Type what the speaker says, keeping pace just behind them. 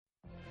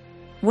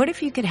What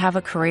if you could have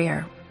a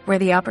career where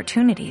the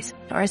opportunities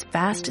are as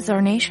vast as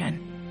our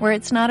nation, where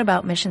it's not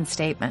about mission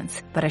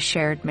statements, but a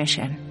shared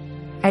mission?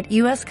 At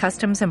U.S.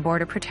 Customs and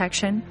Border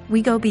Protection,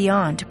 we go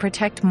beyond to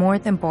protect more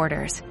than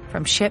borders,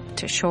 from ship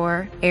to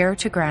shore, air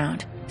to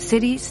ground,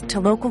 cities to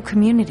local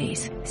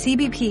communities.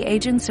 CBP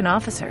agents and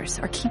officers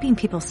are keeping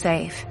people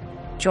safe.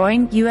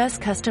 Join U.S.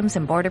 Customs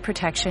and Border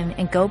Protection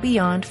and go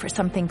beyond for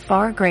something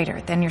far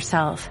greater than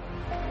yourself.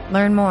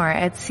 Learn more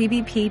at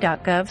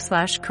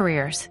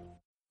cbp.gov/careers.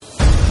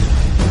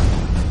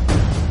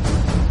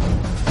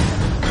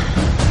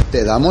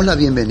 Te damos la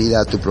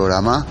bienvenida a tu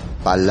programa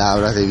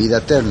Palabras de Vida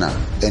Eterna.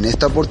 En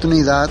esta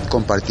oportunidad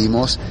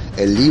compartimos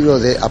el libro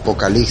de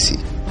Apocalipsis,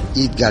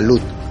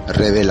 Galut,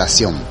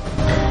 Revelación.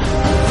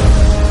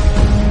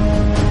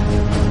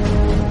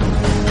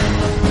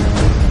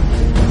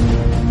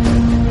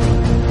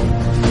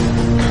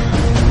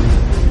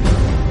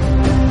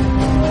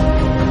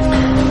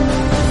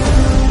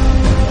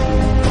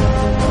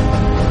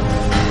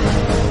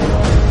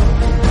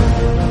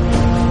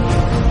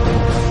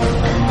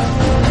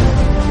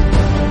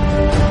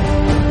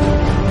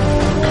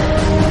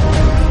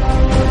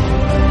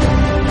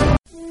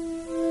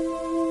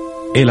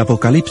 El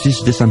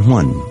Apocalipsis de San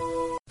Juan.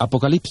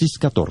 Apocalipsis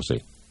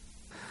 14.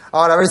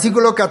 Ahora,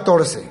 versículo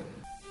 14.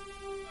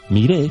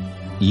 Miré,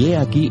 y he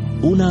aquí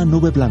una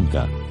nube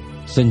blanca,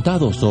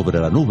 sentado sobre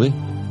la nube,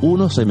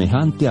 uno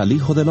semejante al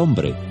Hijo del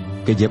Hombre,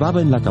 que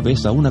llevaba en la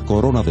cabeza una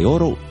corona de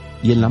oro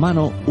y en la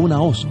mano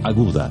una hoz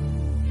aguda.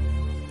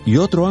 Y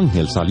otro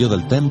ángel salió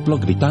del templo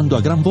gritando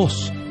a gran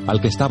voz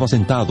al que estaba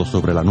sentado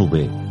sobre la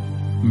nube: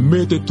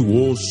 Mete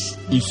tu hoz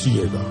y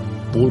siega,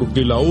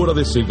 porque la hora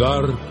de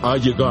segar ha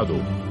llegado,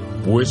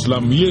 pues la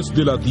mies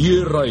de la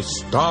tierra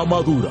está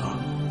madura.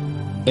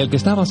 El que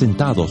estaba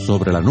sentado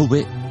sobre la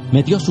nube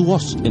metió su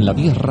hoz en la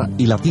tierra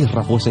y la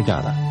tierra fue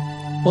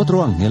segada.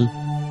 Otro ángel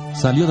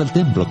salió del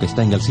templo que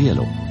está en el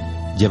cielo,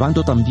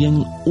 llevando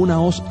también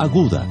una hoz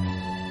aguda,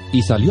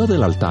 y salió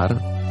del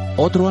altar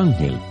otro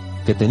ángel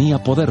que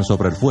tenía poder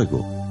sobre el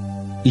fuego,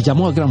 y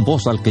llamó a gran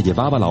voz al que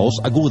llevaba la hoz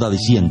aguda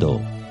diciendo: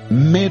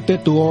 Mete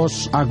tu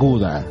hoz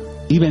aguda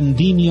y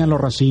vendimia los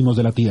racimos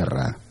de la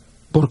tierra,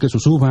 porque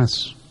sus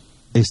uvas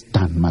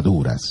están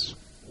maduras.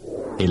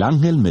 El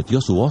ángel metió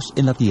su hoz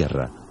en la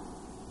tierra,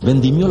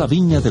 vendimió la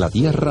viña de la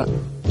tierra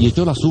y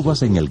echó las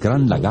uvas en el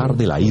gran lagar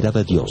de la ira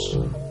de Dios.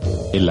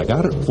 El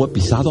lagar fue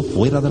pisado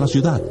fuera de la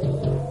ciudad,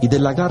 y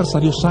del lagar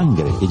salió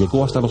sangre que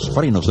llegó hasta los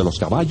frenos de los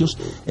caballos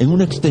en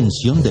una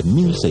extensión de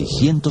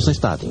 1600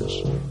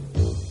 estadios.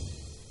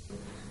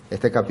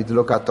 Este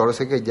capítulo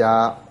 14 que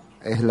ya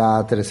es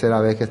la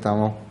tercera vez que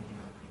estamos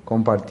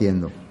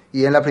compartiendo.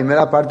 Y en la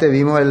primera parte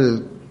vimos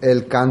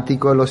el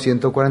cántico de los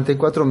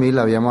 144,000,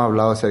 habíamos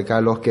hablado acerca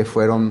de los que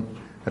fueron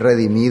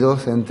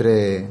redimidos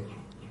entre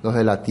los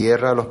de la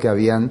tierra, los que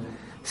habían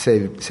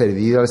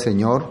servido al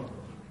Señor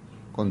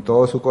con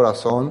todo su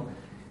corazón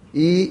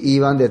y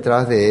iban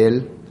detrás de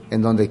Él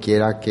en donde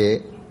quiera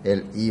que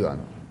Él iba.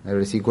 El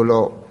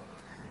versículo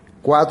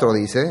 4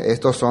 dice: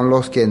 estos son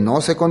los que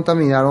no se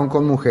contaminaron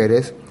con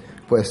mujeres,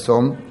 pues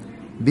son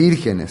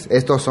vírgenes.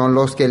 Estos son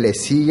los que le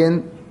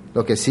siguen,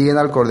 los que siguen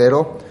al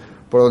Cordero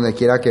por donde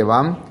quiera que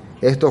van.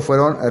 Estos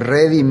fueron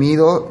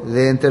redimidos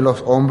de entre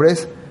los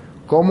hombres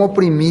como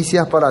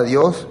primicias para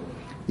Dios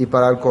y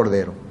para el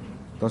Cordero.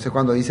 Entonces,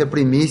 cuando dice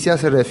primicia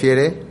se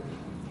refiere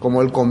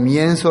como el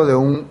comienzo de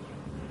un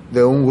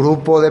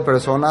grupo de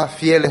personas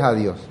fieles a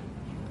Dios.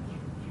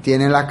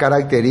 Tienen la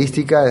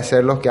característica de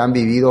ser los que han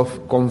vivido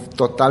con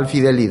total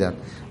fidelidad.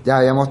 Ya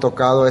habíamos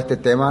tocado este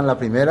tema en la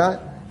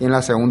primera y en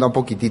la segunda un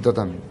poquitito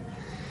también.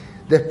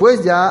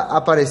 Después ya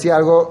aparecía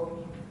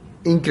algo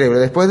increíble.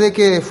 Después de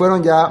que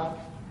fueron ya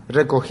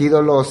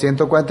recogidos los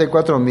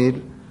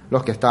 144,000,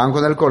 los que estaban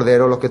con el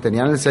Cordero, los que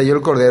tenían el sello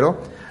del Cordero,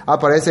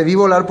 aparece: vi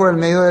volar por el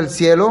medio del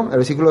cielo, el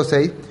versículo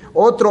 6,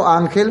 otro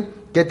ángel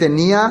que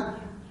tenía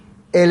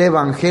el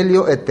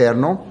evangelio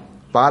eterno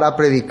para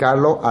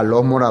predicarlo a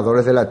los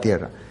moradores de la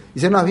tierra. Y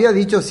se nos había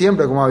dicho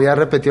siempre, como había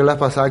repetido la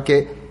pasada,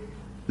 que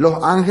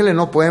los ángeles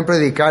no pueden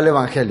predicar el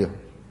evangelio.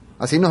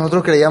 Así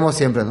nosotros creíamos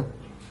siempre, ¿no?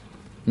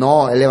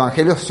 No, el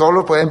evangelio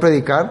solo pueden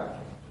predicar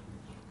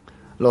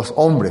los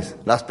hombres,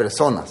 las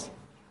personas.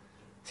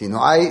 Si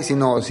no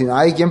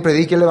hay quien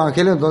predique el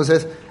evangelio,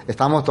 entonces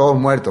estamos todos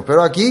muertos.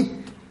 Pero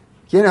aquí,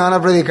 ¿quiénes van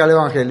a predicar el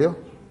evangelio?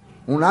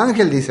 Un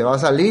ángel, dice, va a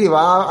salir y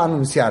va a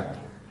anunciar.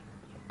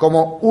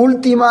 Como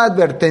última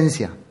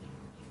advertencia,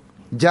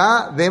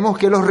 ya vemos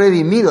que los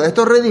redimidos,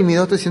 estos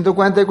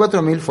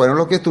 144,000 fueron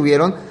los que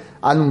estuvieron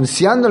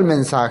anunciando el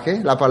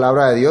mensaje, la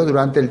palabra de Dios,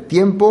 durante el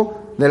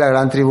tiempo de la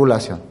gran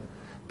tribulación.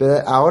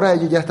 Pero ahora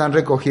ellos ya están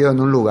recogidos en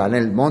un lugar, en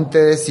el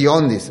monte de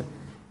Sión, dice,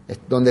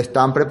 donde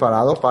están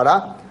preparados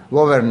para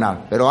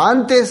gobernar. Pero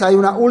antes hay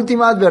una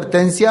última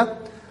advertencia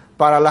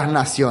para las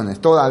naciones.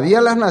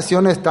 Todavía las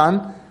naciones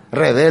están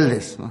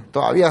rebeldes, ¿no?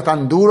 Todavía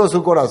están duros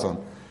su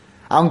corazón.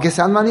 Aunque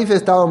se han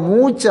manifestado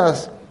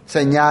muchas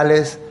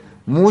señales,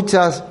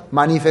 muchas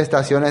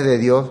manifestaciones de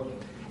Dios,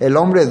 el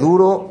hombre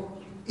duro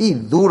y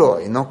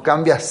no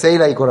cambia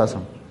cela y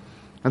corazón.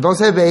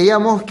 Entonces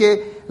veíamos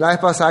que la vez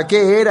pasada,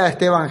 ¿qué era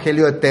este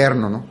evangelio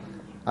eterno, no?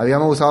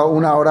 Habíamos usado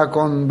 1 hora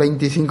con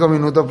 25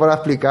 minutos para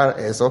explicar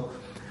eso,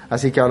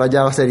 así que ahora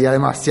ya sería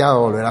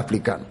demasiado volver a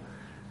explicar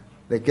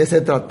de qué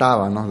se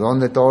trataba, ¿no?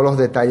 Dónde todos los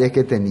detalles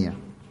que tenía.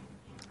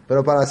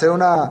 Pero para hacer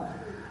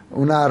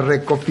una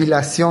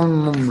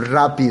recopilación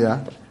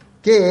rápida,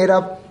 ¿qué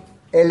era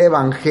el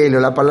evangelio?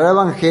 La palabra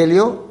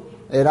evangelio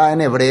era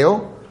en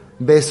hebreo,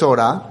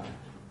 besorá,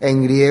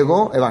 en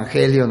griego,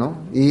 evangelio, ¿no?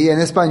 Y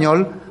en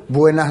español,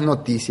 buenas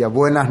noticias,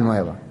 buenas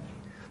nuevas.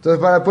 Entonces,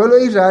 para el pueblo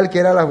de Israel, ¿qué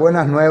eran las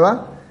buenas nuevas?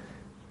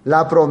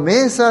 La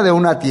promesa de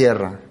una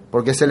tierra,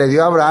 porque se le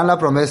dio a Abraham la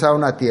promesa de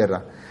una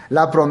tierra.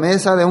 La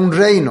promesa de un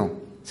reino,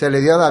 se le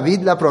dio a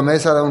David la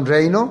promesa de un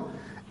reino.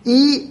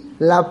 Y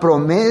la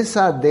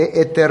promesa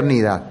de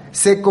eternidad.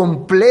 Se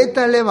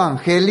completa el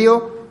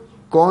evangelio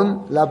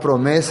con la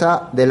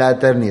promesa de la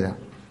eternidad.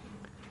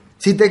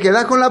 Si te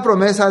quedas con la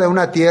promesa de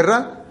una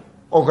tierra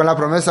o con la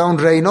promesa de un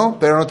reino,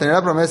 pero no tenés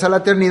la promesa de la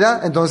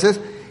eternidad, entonces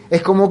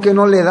es como que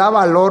no le da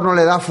valor, no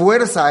le da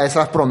fuerza a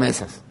esas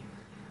promesas.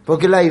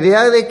 Porque la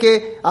idea de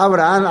que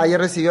Abraham haya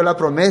recibido la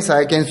promesa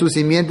de que en su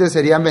simiente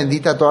serían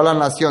benditas todas las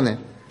naciones,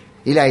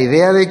 y la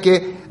idea de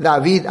que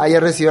David haya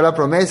recibido la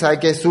promesa de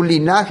que su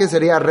linaje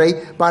sería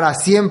rey para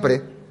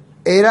siempre,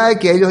 era de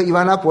que ellos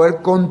iban a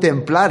poder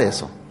contemplar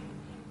eso.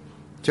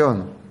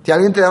 John, si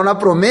alguien te da una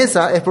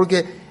promesa es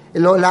porque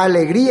la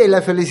alegría y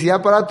la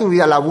felicidad para tu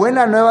vida, la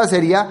buena nueva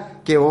sería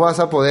que vos vas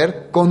a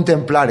poder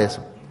contemplar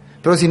eso.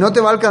 Pero si no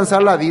te va a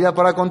alcanzar la vida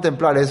para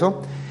contemplar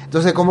eso,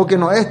 entonces como que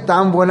no es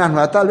tan buena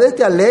nueva. Tal vez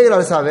te alegra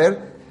al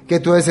saber que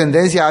tu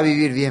descendencia va a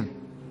vivir bien,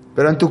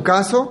 pero en tu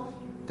caso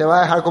te va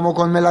a dejar como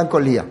con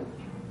melancolía.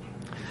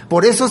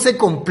 Por eso se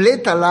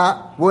completa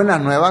la buena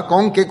nueva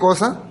con ¿qué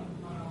cosa?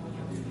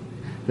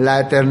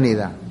 La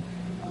eternidad.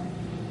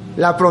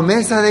 La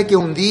promesa de que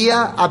un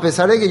día, a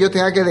pesar de que yo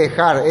tenga que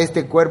dejar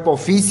este cuerpo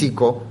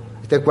físico,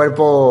 este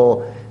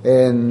cuerpo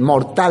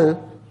mortal,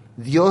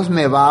 Dios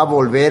me va a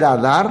volver a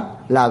dar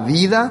la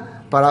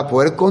vida para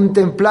poder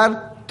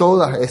contemplar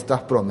todas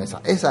estas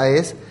promesas. Esa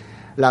es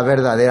la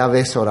verdadera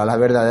besora, la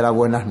verdadera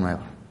buenas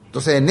nuevas.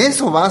 Entonces, en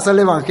eso basa el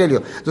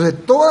evangelio.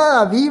 Entonces, toda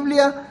la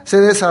Biblia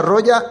se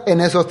desarrolla en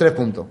esos 3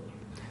 puntos.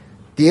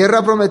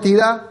 Tierra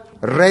prometida,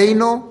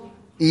 reino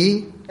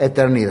y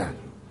eternidad.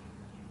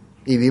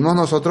 Y vimos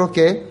nosotros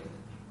que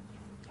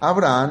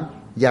Abraham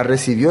ya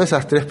recibió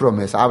esas 3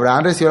 promesas.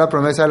 Abraham recibió la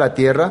promesa de la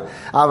tierra.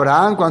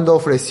 Abraham, cuando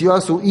ofreció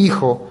a su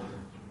hijo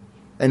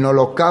en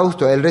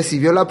holocausto, él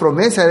recibió la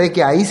promesa de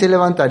que ahí se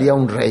levantaría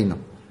un reino.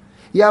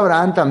 Y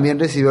Abraham también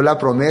recibió la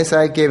promesa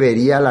de que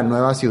vería la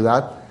nueva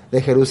ciudad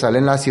de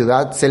Jerusalén, la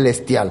ciudad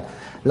celestial,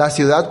 la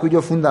ciudad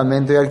cuyo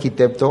fundamento y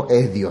arquitecto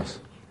es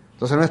Dios.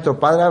 Entonces nuestro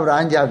padre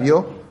Abraham ya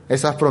vio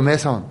esas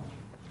promesas.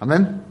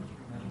 Amén.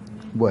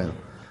 Bueno,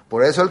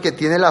 por eso el que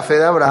tiene la fe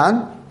de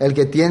Abraham, el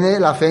que tiene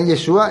la fe en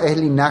Yeshua es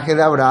linaje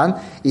de Abraham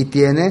y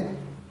tiene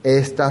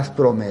estas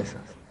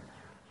promesas.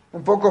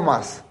 Un poco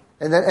más.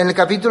 En el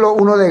capítulo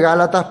 1 de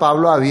Gálatas,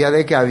 Pablo había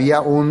de que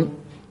había un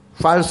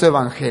falso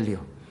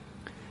evangelio.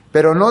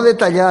 Pero no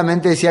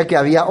detalladamente decía que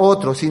había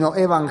otro, sino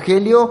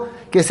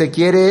evangelio que se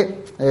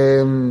quiere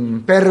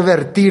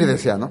pervertir,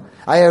 decía, ¿no?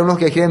 Hay algunos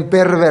que quieren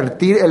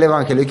pervertir el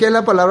evangelio. ¿Y qué es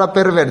la palabra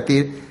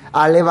pervertir?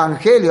 Al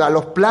evangelio, a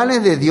los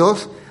planes de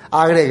Dios,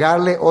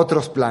 agregarle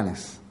otros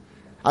planes.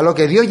 A lo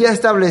que Dios ya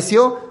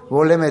estableció,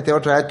 vos le metés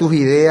otra vez tus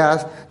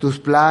ideas, tus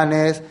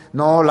planes.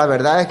 No, la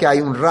verdad es que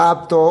hay un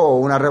rapto o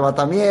un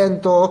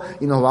arrebatamiento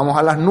y nos vamos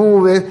a las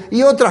nubes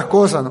y otras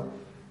cosas, ¿no?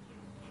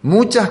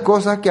 Muchas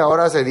cosas que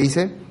ahora se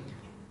dice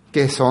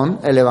que son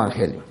el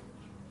evangelio.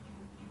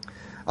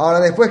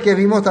 Ahora, después que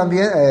vimos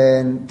también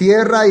en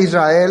tierra,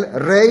 Israel,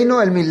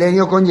 reino, el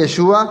milenio con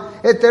Yeshua,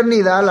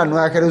 eternidad, la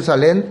nueva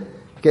Jerusalén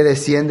que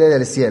desciende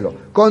del cielo.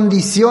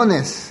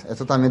 Condiciones,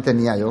 esto también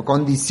tenía yo,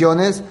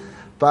 condiciones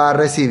para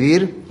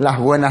recibir las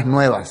buenas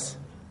nuevas.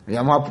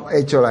 Habíamos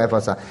hecho la vez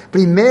pasada.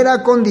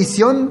 Primera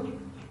condición,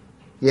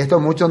 y esto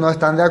muchos no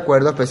están de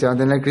acuerdo,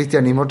 especialmente en el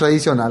cristianismo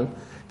tradicional,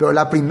 pero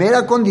la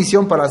primera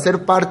condición para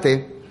ser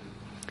parte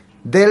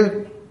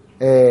del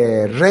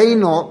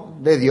reino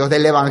de Dios,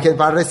 del evangelio,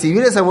 para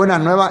recibir esa buena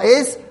nueva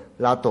es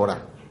la Torah.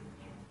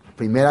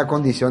 Primera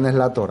condición es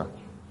la Torah.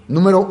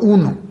 Número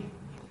 1.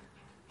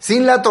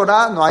 Sin la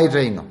Torah no hay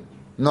reino,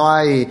 no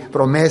hay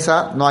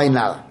promesa, no hay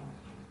nada.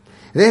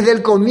 Desde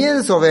el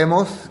comienzo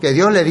vemos que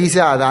Dios le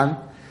dice a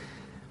Adán,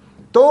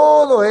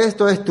 todo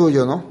esto es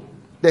tuyo, ¿no?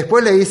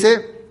 Después le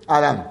dice a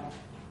Adán,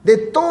 de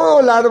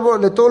todos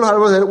los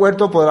árboles del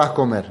huerto podrás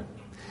comer,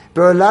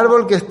 pero el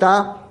árbol que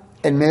está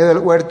en medio del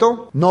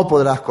huerto no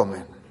podrás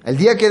comer. El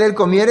día que de él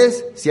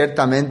comieres,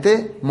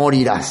 ciertamente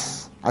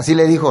morirás. Así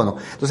le dijo, ¿no?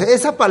 Entonces,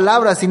 esa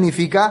palabra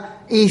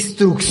significa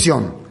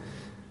instrucción.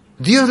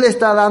 Dios le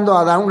está dando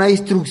a Adán una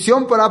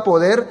instrucción para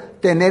poder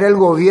tener el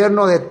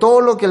gobierno de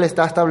todo lo que le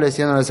está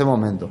estableciendo en ese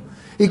momento.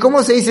 ¿Y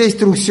cómo se dice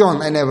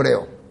instrucción en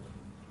hebreo?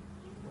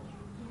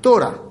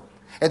 Torah.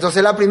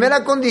 Entonces, la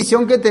primera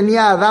condición que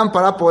tenía Adán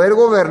para poder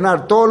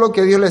gobernar todo lo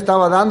que Dios le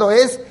estaba dando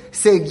es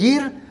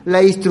seguir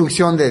la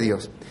instrucción de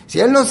Dios. Si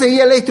él no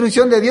seguía la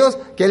instrucción de Dios,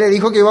 ¿qué le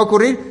dijo que iba a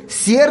ocurrir?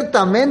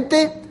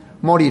 Ciertamente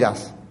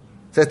morirás.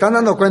 ¿Se están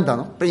dando cuenta,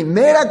 no?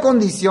 Primera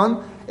condición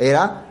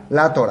era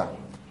la Torah.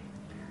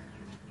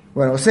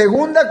 Bueno,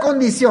 segunda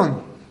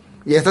condición,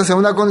 y esta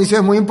segunda condición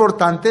es muy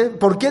importante.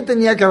 ¿Por qué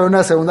tenía que haber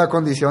una segunda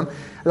condición?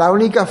 La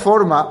única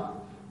forma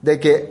de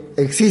que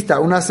exista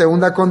una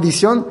segunda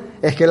condición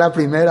es que la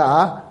primera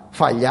ha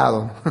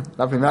fallado.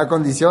 La primera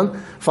condición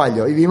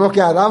falló. Y vimos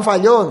que Adán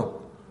falló, ¿no?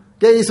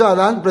 ¿Qué hizo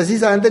Adán?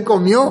 Precisamente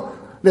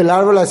comió del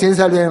árbol de la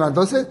ciencia del bien y del mal.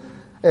 Entonces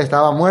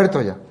estaba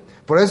muerto ya.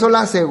 Por eso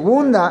la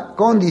segunda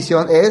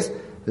condición es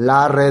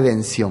la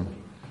redención.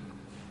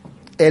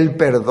 El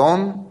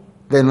perdón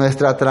de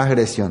nuestra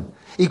transgresión.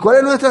 ¿Y cuál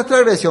es nuestra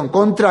transgresión?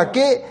 ¿Contra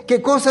qué? ¿Qué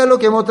cosa es lo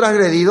que hemos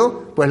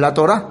transgredido? Pues la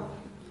Torah.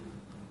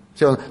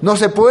 No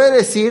se puede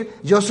decir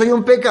yo soy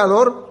un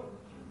pecador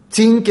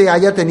sin que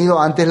haya tenido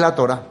antes la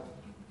Torah.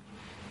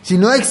 Si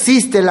no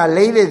existe la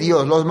ley de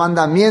Dios, los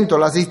mandamientos,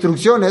 las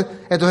instrucciones,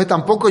 entonces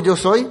tampoco yo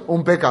soy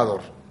un pecador.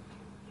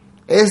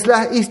 Es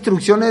las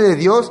instrucciones de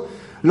Dios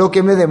lo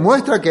que me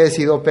demuestra que he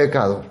sido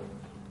pecador.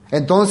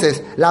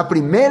 Entonces, la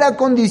primera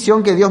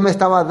condición que Dios me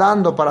estaba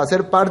dando para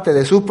ser parte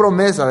de sus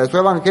promesas, de su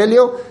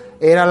evangelio,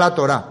 era la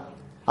Torah.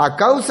 A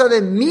causa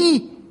de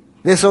mi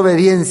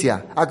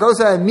desobediencia, a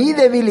causa de mi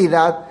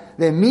debilidad,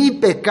 de mi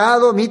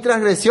pecado, mi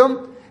transgresión,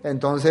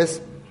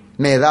 entonces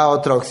me da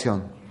otra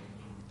opción.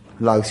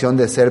 La opción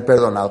de ser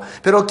perdonado.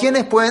 Pero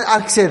 ¿quiénes pueden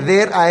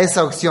acceder a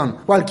esa opción?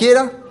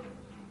 ¿Cualquiera?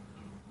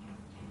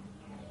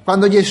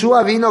 Cuando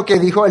Yeshua vino, que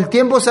dijo, el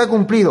tiempo se ha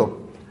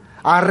cumplido.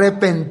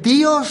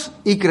 Arrepentíos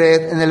y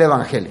creed en el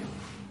evangelio.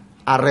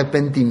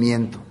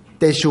 Arrepentimiento.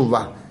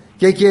 Teshuvah.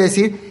 ¿Qué quiere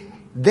decir?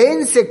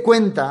 Dense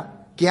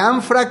cuenta que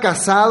han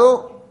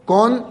fracasado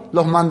con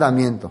los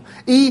mandamientos.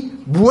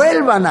 Y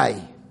vuelvan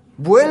ahí.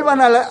 Vuelvan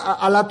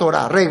a la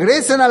Torah.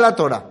 Regresen a la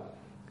Torah.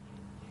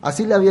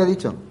 Así le había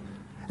dicho.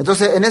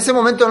 Entonces, en ese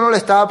momento no le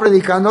estaba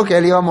predicando que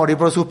él iba a morir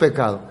por sus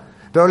pecados.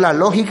 Pero la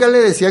lógica le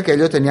decía que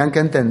ellos tenían que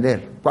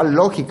entender. ¿Cuál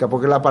lógica?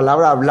 Porque la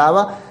palabra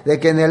hablaba de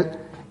que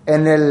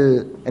en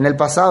el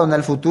pasado, en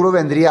el futuro,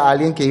 vendría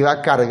alguien que iba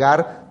a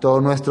cargar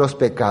todos nuestros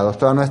pecados,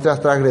 todas nuestras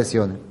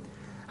transgresiones.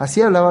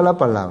 Así hablaba la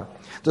palabra.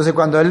 Entonces,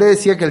 cuando él le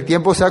decía que el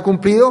tiempo se ha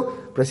cumplido,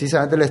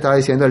 precisamente le estaba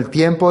diciendo el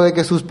tiempo de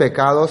que sus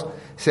pecados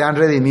sean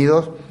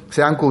redimidos,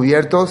 sean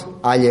cubiertos,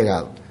 ha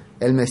llegado.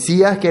 El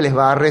Mesías que les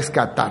va a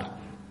rescatar.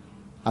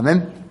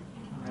 Amén.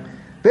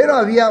 Pero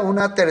había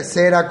una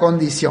tercera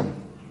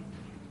condición.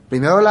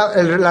 Primero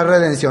la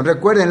redención.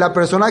 Recuerden, la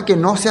persona que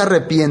no se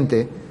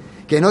arrepiente,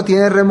 que no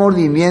tiene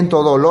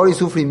remordimiento, dolor y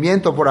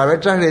sufrimiento por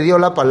haber transgredido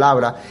la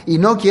palabra y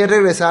no quiere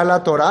regresar a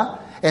la Torah,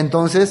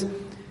 entonces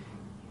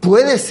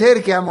puede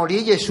ser que a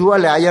morir Yeshua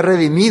le haya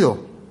redimido,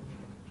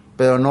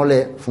 pero no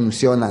le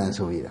funciona en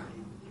su vida.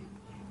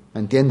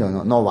 ¿Me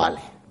entienden? No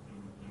vale.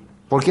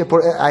 Porque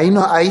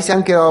ahí se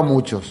han quedado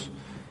muchos.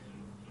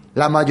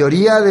 La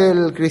mayoría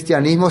del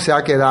cristianismo se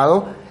ha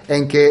quedado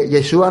en que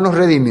Yeshua nos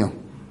redimió.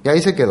 Y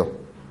ahí se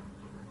quedó.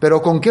 Pero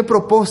 ¿con qué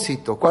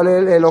propósito? ¿Cuál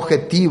es el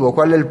objetivo?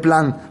 ¿Cuál es el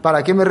plan?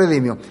 ¿Para qué me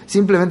redimió?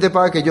 ¿Simplemente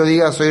para que yo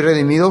diga soy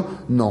redimido?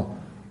 No.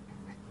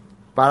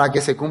 Para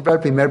que se cumpla el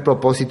primer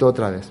propósito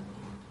otra vez.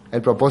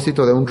 El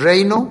propósito de un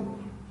reino,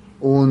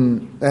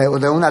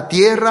 de una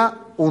tierra,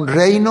 un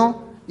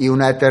reino y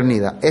una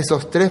eternidad.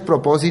 Esos tres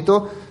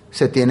propósitos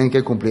se tienen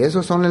que cumplir.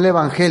 Esos son el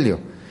evangelio.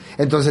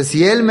 Entonces,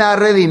 si Él me ha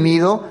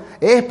redimido,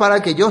 es para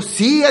que yo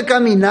siga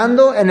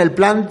caminando en el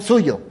plan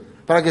suyo,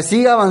 para que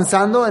siga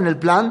avanzando en el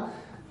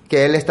plan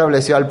que Él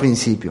estableció al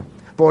principio.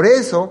 Por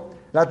eso,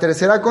 la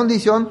tercera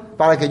condición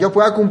para que yo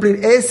pueda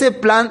cumplir ese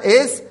plan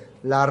es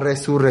la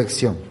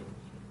resurrección.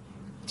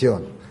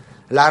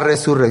 La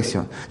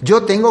resurrección.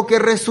 Yo tengo que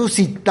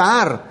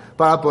resucitar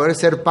para poder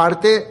ser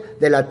parte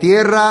de la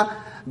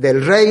tierra,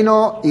 del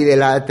reino y de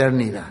la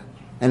eternidad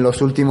en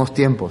los últimos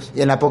tiempos.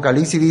 Y en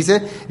Apocalipsis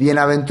dice,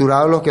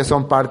 bienaventurados los que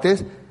son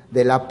partes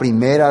de la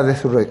primera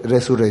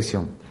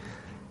resurrección.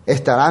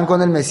 Estarán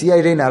con el Mesías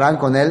y reinarán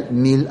con él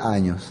 1000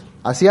 años.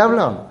 Así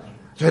habla.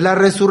 Entonces la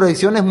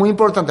resurrección es muy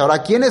importante.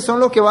 Ahora, ¿quiénes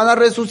son los que van a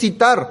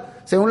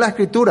resucitar? Según la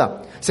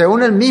Escritura,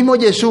 según el mismo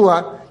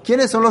Yeshua,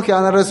 ¿quiénes son los que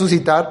van a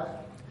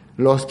resucitar?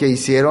 Los que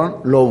hicieron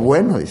lo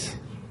bueno, dice.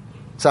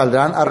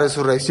 Saldrán a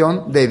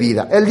resurrección de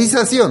vida. Él dice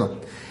así o no.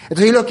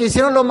 Entonces, ¿y los que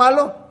hicieron lo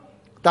malo?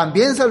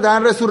 También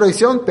saldrán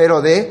resurrección,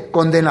 pero de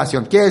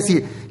condenación. Quiere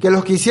decir que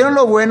los que hicieron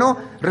lo bueno,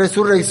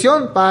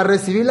 resurrección para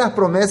recibir las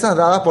promesas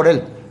dadas por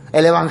Él,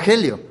 el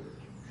Evangelio.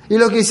 Y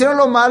los que hicieron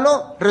lo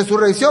malo,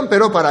 resurrección,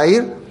 pero para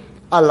ir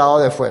al lado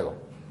de fuego.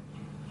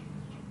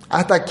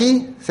 Hasta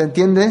aquí se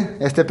entiende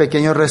este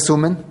pequeño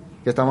resumen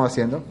que estamos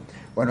haciendo.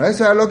 Bueno,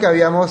 eso es lo que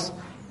habíamos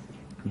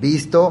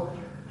visto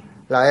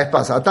la vez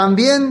pasada.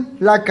 También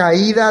la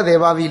caída de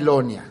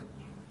Babilonia.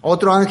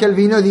 Otro ángel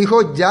vino y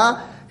dijo,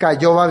 ya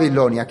cayó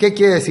Babilonia. ¿Qué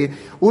quiere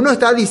decir? Uno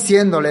está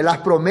diciéndole las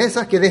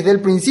promesas que desde el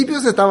principio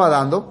se estaba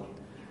dando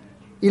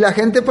y la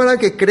gente para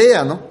que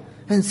crea, ¿no?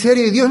 En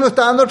serio, y Dios nos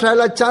está dando otra vez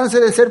la chance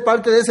de ser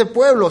parte de ese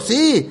pueblo,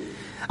 sí.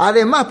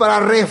 Además, para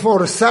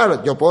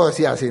reforzar, yo puedo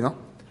decir así, ¿no?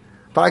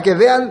 para que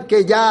vean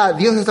que ya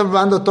Dios está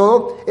preparando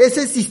todo.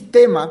 Ese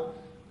sistema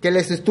que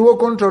les estuvo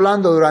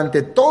controlando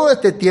durante todo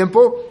este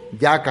tiempo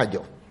ya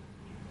cayó.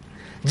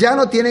 Ya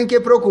no tienen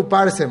que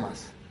preocuparse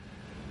más.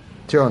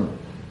 John,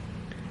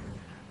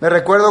 me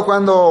recuerdo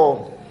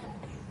cuando,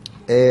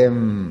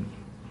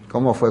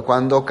 ¿cómo fue?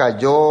 Cuando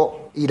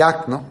cayó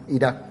Irak, ¿no?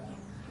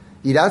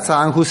 Irak,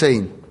 Saddam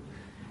Hussein.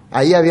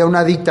 Ahí había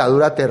una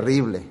dictadura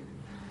terrible.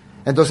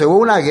 Entonces hubo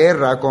una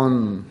guerra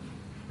con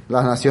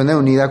las Naciones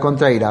Unidas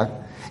contra Irak.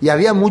 Y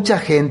había mucha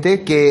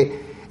gente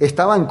que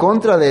estaba en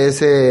contra de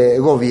ese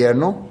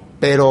gobierno,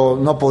 pero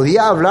no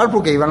podía hablar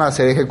porque iban a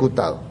ser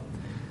ejecutados.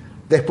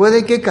 Después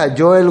de que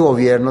cayó el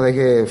gobierno, de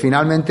que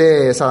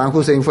finalmente Saddam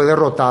Hussein fue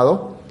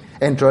derrotado,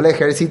 entró el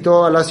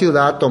ejército a la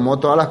ciudad, tomó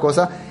todas las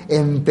cosas,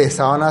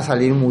 empezaron a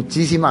salir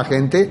muchísima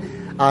gente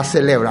a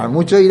celebrar,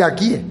 muchos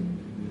iraquíes,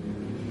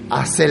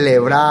 a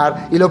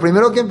celebrar. Y lo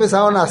primero que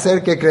empezaron a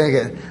hacer, ¿qué creen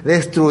que es?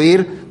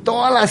 Destruir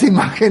todas las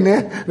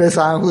imágenes de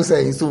Saddam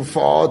Hussein, su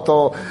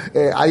foto.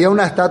 Había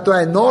una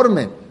estatua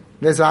enorme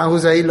de Saddam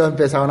Hussein, lo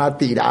empezaron a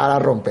tirar, a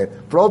romper,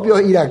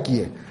 propios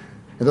iraquíes.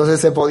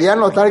 Entonces se podía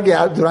notar que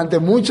durante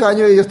muchos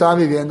años ellos estaban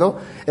viviendo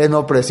en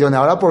opresión.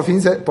 Ahora por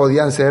fin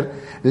podían ser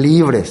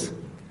libres.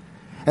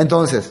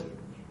 Entonces,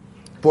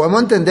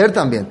 podemos entender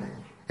también,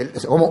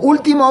 como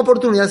última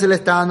oportunidad se le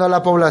está dando a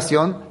la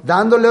población,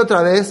 dándole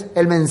otra vez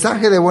el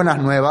mensaje de buenas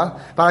nuevas,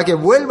 para que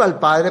vuelva al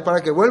Padre,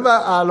 para que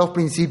vuelva a los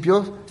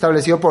principios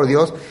establecidos por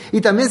Dios.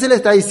 Y también se le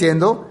está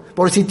diciendo,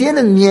 por si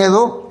tienen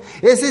miedo,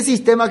 ese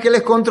sistema que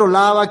les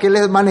controlaba, que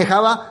les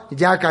manejaba,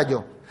 ya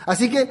cayó.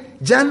 Así que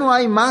ya no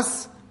hay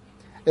más,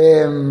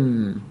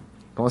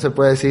 ¿cómo se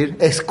puede decir?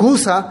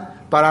 Excusa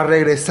para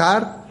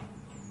regresar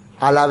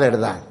a la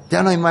verdad.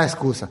 Ya no hay más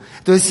excusa.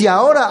 Entonces, si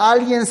ahora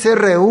alguien se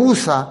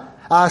rehúsa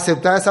a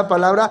aceptar esa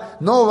palabra,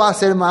 no va a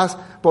ser más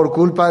por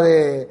culpa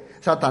de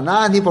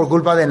Satanás ni por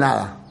culpa de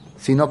nada,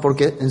 sino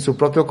porque en su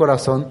propio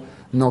corazón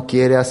no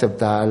quiere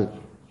aceptar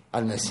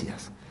al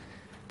Mesías,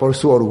 por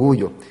su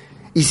orgullo.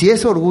 Y si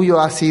ese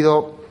orgullo ha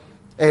sido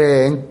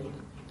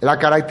la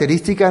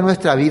característica de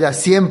nuestra vida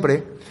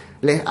siempre,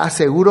 les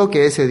aseguro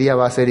que ese día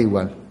va a ser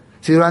igual.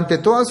 Si durante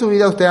toda su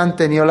vida ustedes han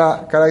tenido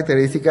la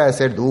característica de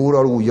ser duro,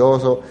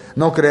 orgulloso,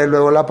 no creer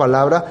luego la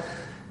palabra,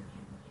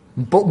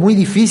 muy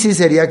difícil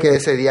sería que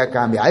ese día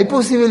cambie. Hay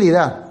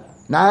posibilidad,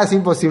 nada es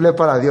imposible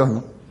para Dios,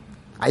 ¿no?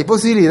 Hay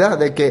posibilidad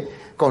de que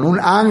con un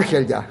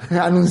ángel ya,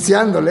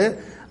 anunciándole,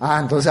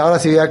 entonces ahora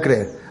sí voy a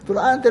creer. Pero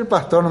antes el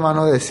pastor nomás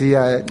nos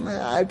decía,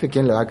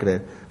 ¿quién le va a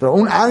creer? Pero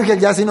un ángel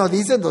ya si nos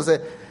dice,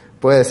 entonces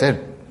puede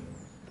ser.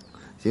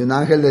 Sí, un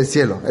ángel del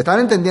cielo. ¿Están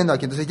entendiendo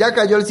aquí? Entonces ya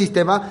cayó el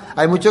sistema.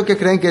 Hay muchos que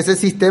creen que ese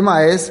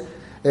sistema es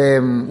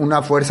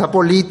una fuerza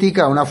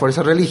política, una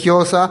fuerza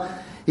religiosa,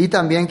 y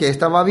también que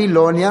esta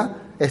Babilonia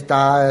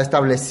está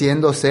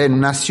estableciéndose en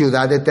una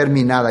ciudad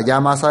determinada.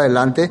 Ya más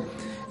adelante,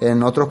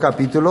 en otros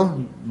capítulos,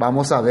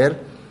 vamos a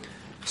ver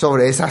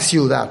sobre esa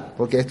ciudad,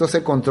 porque esto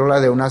se controla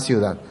de una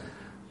ciudad.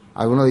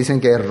 Algunos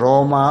dicen que es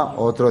Roma,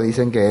 otros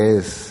dicen que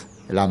es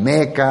la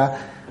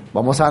Meca.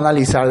 Vamos a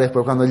analizar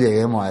después cuando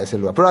lleguemos a ese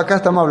lugar. Pero acá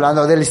estamos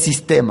hablando del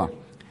sistema,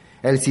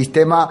 el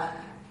sistema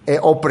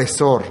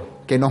opresor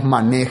que nos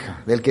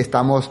maneja, del que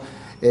estamos,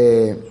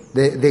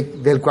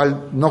 del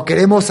cual no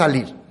queremos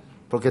salir,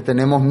 porque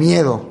tenemos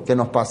miedo que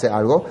nos pase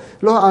algo.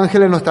 Los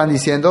ángeles nos están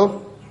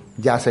diciendo,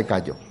 ya se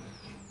cayó,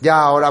 ya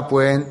ahora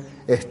pueden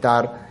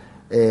estar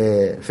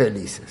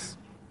felices.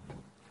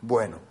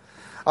 Bueno,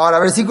 ahora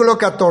versículo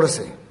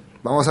 14,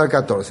 vamos al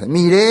 14.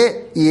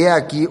 Miré y he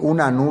aquí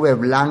una nube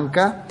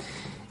blanca,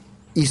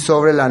 y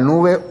sobre la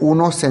nube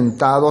uno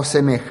sentado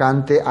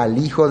semejante al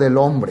Hijo del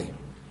Hombre,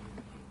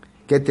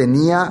 que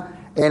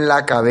tenía en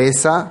la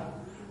cabeza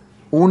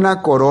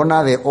una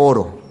corona de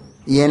oro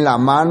y en la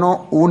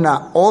mano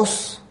una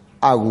hoz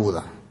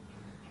aguda.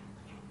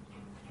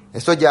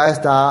 Esto ya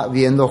está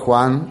viendo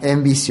Juan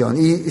en visión.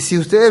 Y si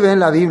ustedes ven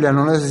la Biblia,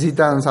 no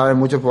necesitan saber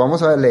mucho, pues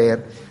vamos a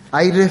leer.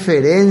 Hay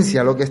referencia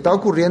a lo que está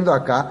ocurriendo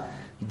acá,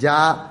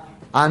 ya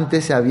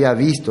antes se había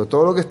visto.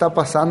 Todo lo que está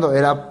pasando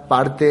era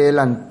parte de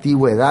la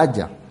antigüedad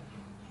ya.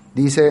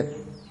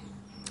 Dice,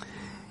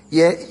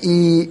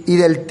 y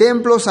del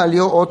templo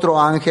salió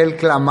otro ángel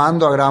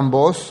clamando a gran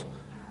voz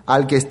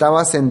al que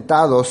estaba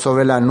sentado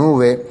sobre la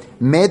nube: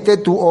 Mete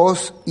tu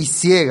hoz y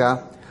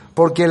siega,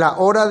 porque la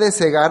hora de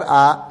segar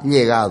ha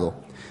llegado,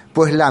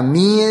 pues la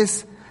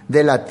mies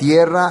de la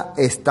tierra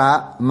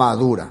está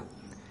madura.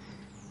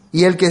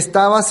 Y el que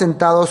estaba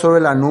sentado sobre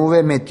la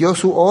nube metió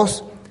su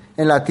hoz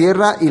en la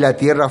tierra, y la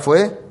tierra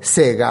fue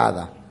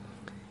segada.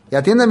 Y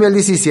atiéndanme el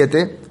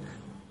 17.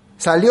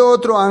 Salió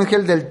otro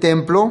ángel del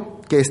templo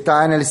que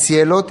está en el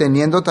cielo,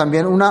 teniendo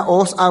también una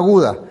hoz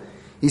aguda.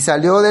 Y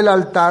salió del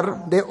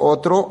altar de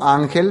otro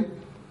ángel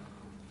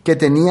que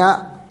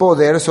tenía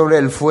poder sobre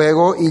el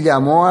fuego, y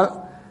llamó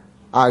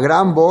a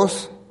gran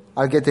voz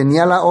al que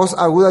tenía la hoz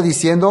aguda,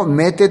 diciendo: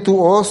 Mete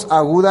tu hoz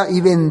aguda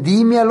y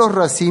vendimia los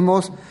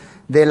racimos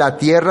de la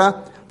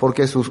tierra,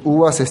 porque sus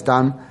uvas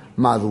están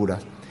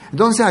maduras.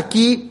 Entonces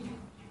aquí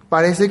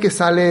parece que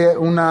sale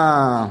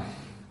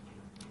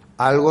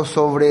algo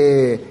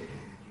sobre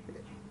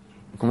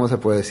 ¿cómo se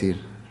puede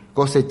decir?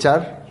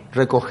 Cosechar,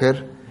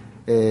 recoger,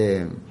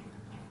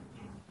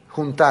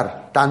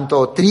 juntar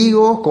tanto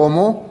trigo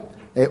como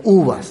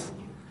uvas.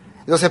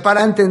 Entonces,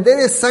 para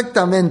entender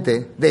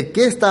exactamente de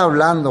qué está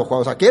hablando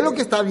Juan, o sea, qué es lo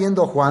que está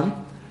viendo Juan,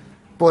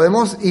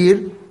 podemos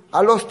ir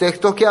a los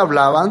textos que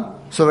hablaban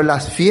sobre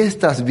las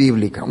fiestas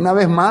bíblicas. Una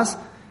vez más,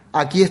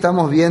 aquí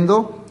estamos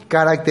viendo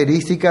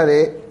características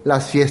de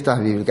las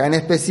fiestas bíblicas. En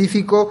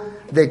específico,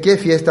 ¿de qué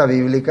fiesta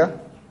bíblica?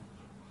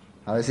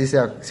 A ver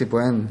si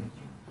pueden...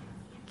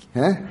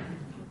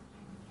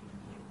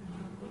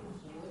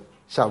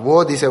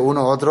 Shavuot, dice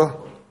uno,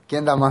 otro.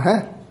 ¿Quién da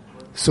más?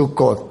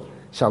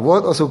 Sukkot.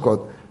 ¿Shavuot o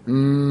Sukkot?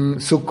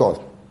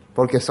 Sukkot,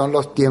 porque son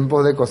los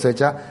tiempos de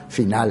cosecha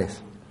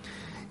finales.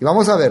 Y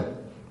vamos a ver,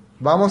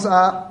 vamos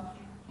a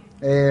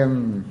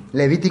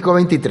Levítico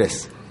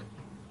 23.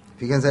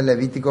 Fíjense en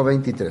Levítico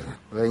 23,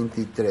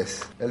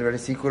 el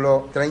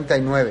versículo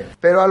 39.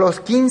 Pero a los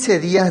 15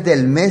 días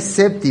del mes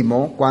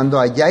séptimo, cuando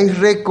hayáis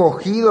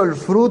recogido el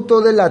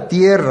fruto de la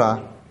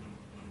tierra,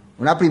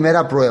 una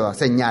primera prueba,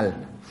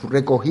 señal,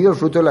 recogido el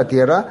fruto de la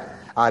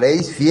tierra,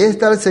 haréis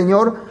fiesta al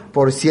Señor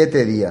por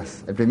 7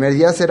 días. El primer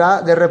día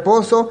será de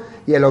reposo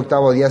y el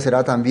octavo día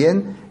será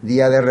también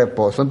día de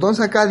reposo.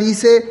 Entonces acá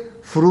dice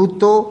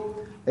fruto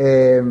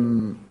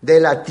de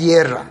la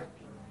tierra.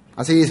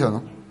 Así dice,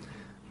 ¿no?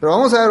 Pero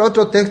vamos a ver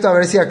otro texto a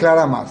ver si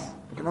aclara más,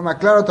 porque no me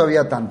aclaro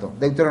todavía tanto.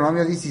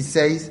 Deuteronomio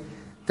 16,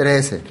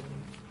 13.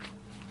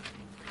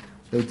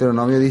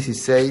 Deuteronomio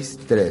 16,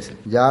 13.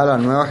 Ya la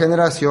nueva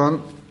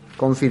generación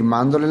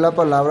confirmándole la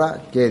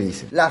palabra, ¿qué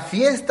dice? La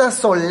fiesta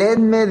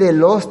solemne de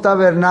los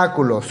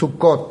tabernáculos,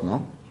 Sukkot,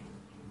 ¿no?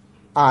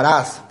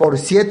 Harás por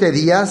 7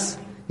 días,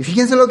 y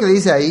fíjense lo que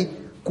dice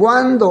ahí,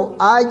 cuando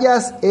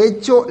hayas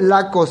hecho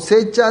la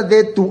cosecha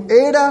de tu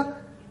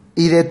era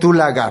y de tu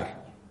lagar.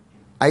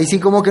 Ahí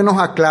sí como que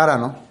nos aclara,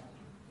 ¿no?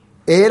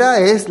 Era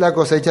es la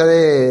cosecha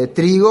de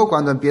trigo,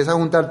 cuando empieza a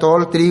juntar todo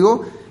el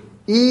trigo,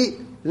 y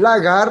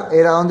lagar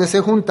era donde se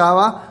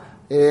juntaba,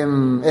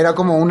 era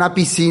como una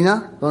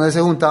piscina donde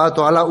se juntaba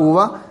toda la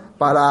uva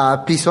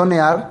para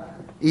pisonear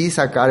y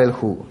sacar el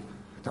jugo.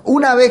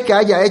 Una vez que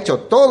haya hecho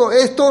todo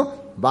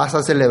esto, vas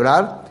a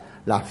celebrar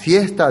la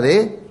fiesta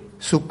de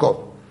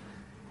Sukkot.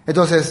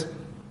 Entonces,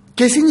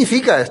 ¿qué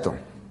significa esto?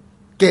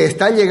 ¿Que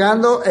está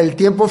llegando el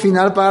tiempo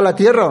final para la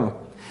tierra o no?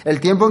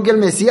 El tiempo en que el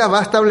Mesías va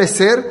a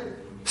establecer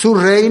su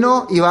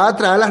reino y va a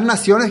traer a las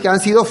naciones que han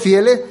sido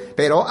fieles,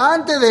 pero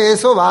antes de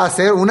eso va a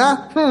hacer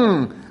una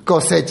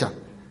cosecha.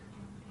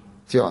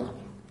 ¿Sí o no?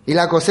 Y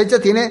la cosecha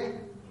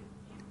tiene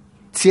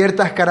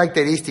ciertas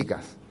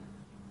características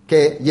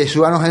que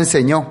Yeshua nos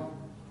enseñó.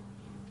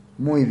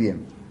 Muy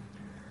bien.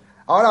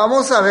 Ahora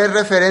vamos a ver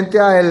referente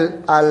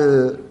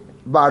al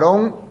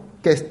varón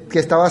que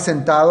estaba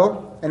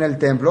sentado en el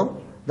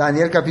templo,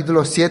 Daniel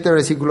capítulo 7,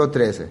 versículo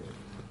 13,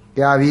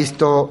 que ha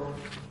visto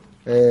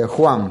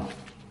Juan.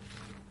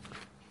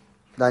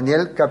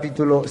 Daniel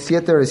capítulo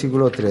 7,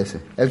 versículo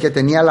 13, el que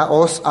tenía la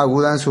hoz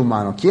aguda en su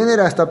mano. ¿Quién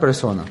era esta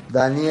persona?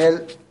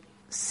 Daniel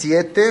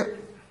 7,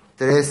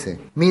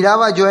 13.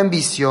 Miraba yo en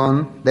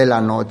visión de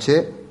la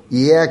noche,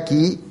 y he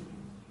aquí,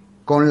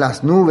 con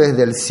las nubes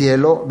del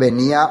cielo,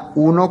 venía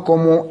uno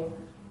como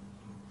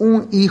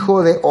un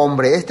hijo de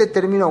hombre. Este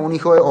término, un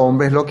hijo de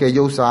hombre, es lo que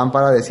ellos usaban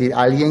para decir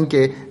alguien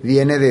que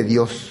viene de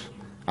Dios,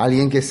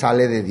 alguien que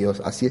sale de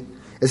Dios. Así,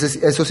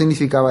 eso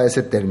significaba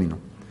ese término.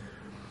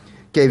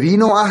 Que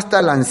vino hasta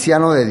el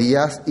anciano de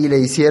días y le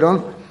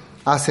hicieron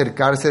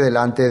acercarse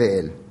delante de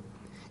él.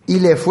 Y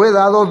le fue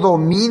dado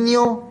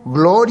dominio,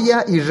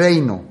 gloria y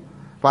reino,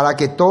 para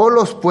que todos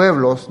los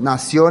pueblos,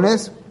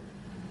 naciones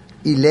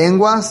y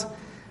lenguas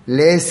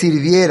le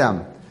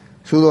sirvieran.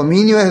 Su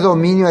dominio es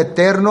dominio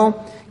eterno,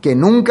 que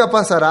nunca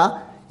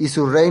pasará, y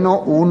su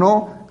reino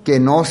uno que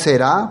no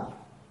será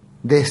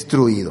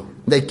destruido.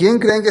 ¿De quién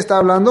creen que está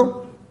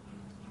hablando?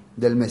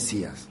 Del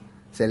Mesías.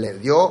 Se le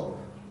dio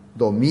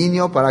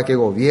dominio para que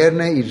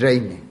gobierne y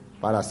reine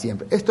para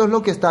siempre. Esto es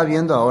lo que está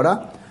viendo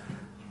ahora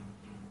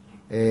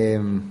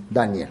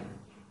Daniel.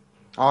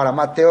 Ahora,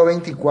 Mateo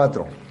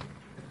 24.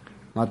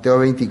 Mateo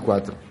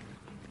 24.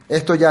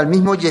 Esto ya el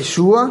mismo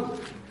Yeshua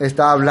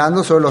está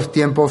hablando sobre los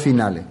tiempos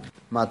finales.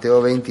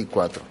 Mateo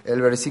 24,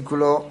 el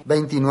versículo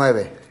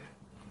 29.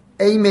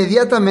 E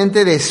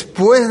inmediatamente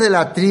después de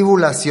la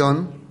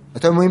tribulación,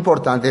 esto es muy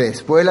importante,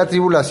 después de la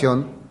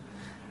tribulación,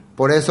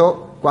 por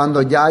eso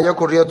cuando ya haya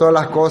ocurrido todas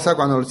las cosas,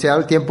 cuando sea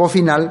el tiempo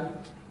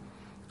final,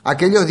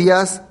 aquellos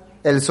días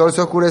el sol se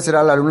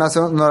oscurecerá, la luna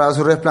no hará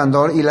su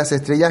resplandor y las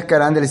estrellas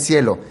caerán del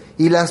cielo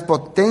y las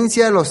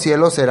potencias de los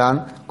cielos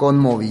serán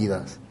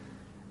conmovidas.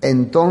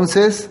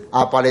 Entonces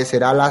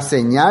aparecerá la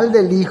señal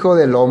del Hijo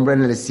del Hombre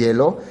en el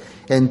cielo.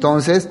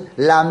 Entonces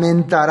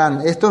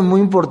lamentarán. Esto es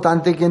muy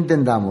importante que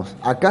entendamos.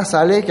 Acá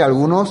sale que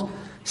algunos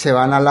se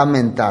van a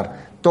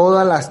lamentar.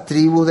 Todas las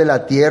tribus de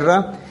la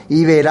tierra,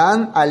 y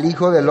verán al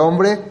Hijo del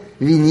Hombre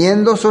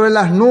viniendo sobre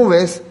las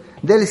nubes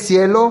del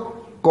cielo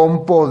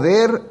con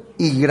poder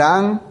y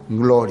gran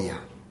gloria.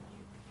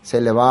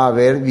 Se le va a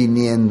ver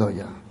viniendo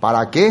ya.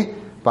 ¿Para qué?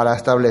 Para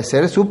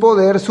establecer su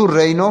poder, su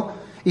reino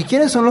 ¿Y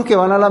quiénes son los que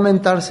van a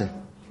lamentarse?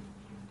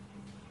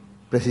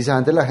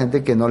 Precisamente la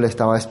gente que no le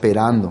estaba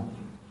esperando,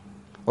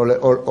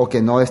 o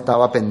que no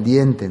estaba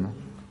pendiente, ¿no?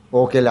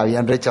 O que le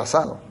habían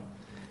rechazado.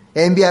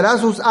 Enviará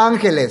sus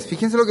ángeles,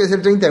 fíjense lo que dice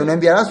el 31,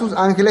 enviará sus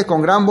ángeles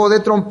con gran voz de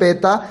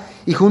trompeta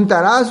y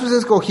juntará a sus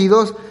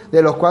escogidos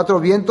de los cuatro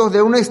vientos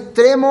de un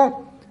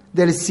extremo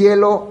del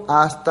cielo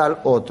hasta el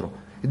otro.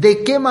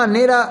 ¿De qué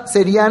manera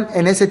serían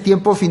en ese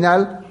tiempo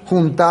final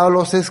juntados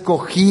los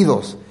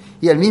escogidos?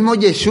 Y el mismo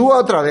Yeshua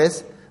otra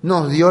vez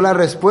nos dio la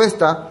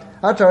respuesta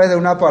a través de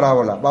una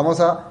parábola. Vamos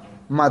a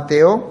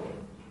Mateo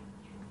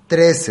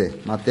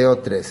 13. A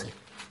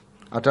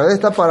través de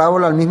esta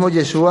parábola el mismo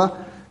Yeshua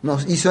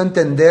nos hizo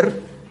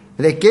entender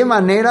de qué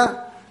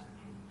manera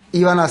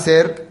iban a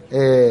ser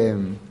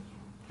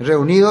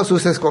reunidos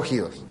sus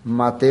escogidos.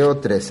 Mateo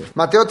 13.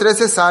 Mateo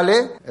 13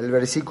 sale el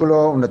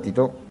versículo,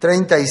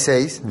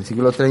 36,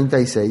 versículo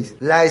 36,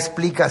 la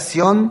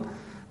explicación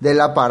de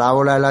la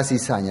parábola de la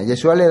cizaña.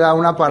 Yeshua le da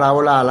una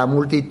parábola a la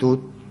multitud,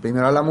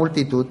 primero a la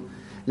multitud,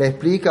 le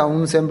explica: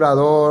 un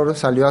sembrador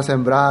salió a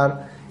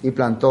sembrar y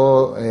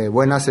plantó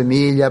buena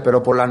semilla,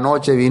 pero por la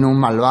noche vino un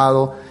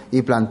malvado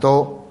y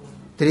plantó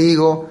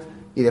trigo,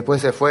 y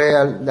después se fue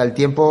al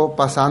tiempo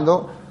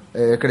pasando,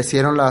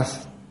 creció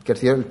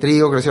el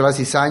trigo, creció la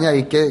cizaña,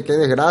 y qué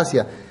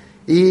desgracia.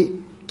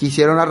 Y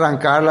quisieron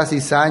arrancar la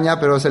cizaña,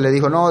 pero se le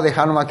dijo: no,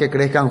 dejad nomás que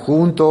crezcan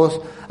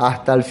juntos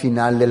hasta el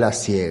final de la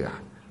siega.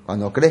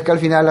 Cuando crezca al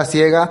final de la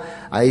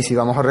siega, ahí sí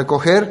vamos a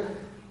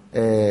recoger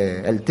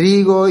el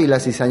trigo y la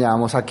cizaña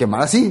vamos a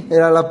quemar. Así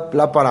era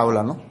la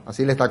parábola, ¿no?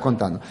 Así le está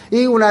contando.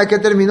 Y una vez que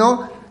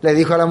terminó, le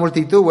dijo a la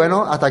multitud: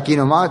 bueno, hasta aquí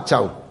nomás,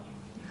 chau.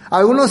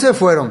 Algunos se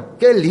fueron.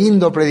 Qué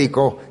lindo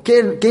predicó,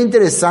 qué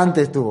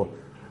interesante estuvo.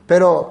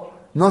 Pero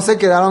no se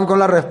quedaron con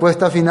la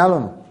respuesta final, ¿o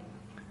no?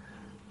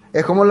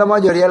 Es como la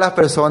mayoría de las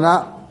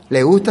personas,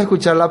 le gusta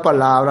escuchar la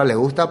palabra, le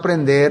gusta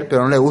aprender,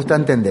 pero no le gusta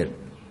entender.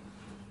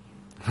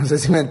 No sé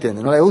si me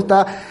entienden. No le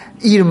gusta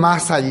ir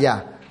más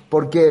allá.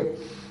 Porque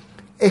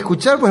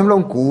escuchar, por ejemplo,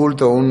 un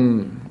culto,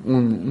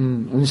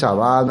 un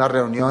Shabbat, una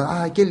reunión,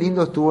 ¡ay, qué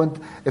lindo estuvo!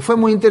 Fue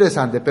muy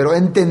interesante, pero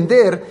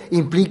entender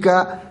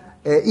implica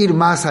ir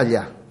más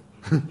allá.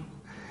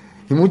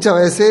 Y muchas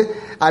veces,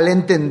 al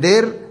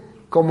entender,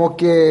 como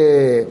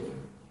que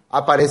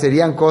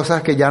aparecerían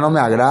cosas que ya no me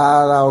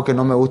agrada o que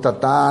no me gusta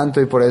tanto,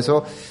 y por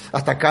eso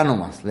hasta acá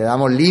nomás le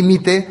damos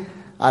límite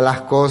a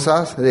las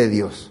cosas de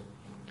Dios.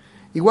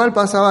 Igual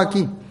pasaba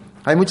aquí.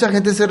 Hay mucha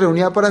gente que se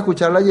reunía para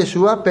escuchar a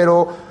Yeshua,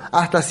 pero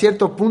hasta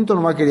cierto punto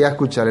no me quería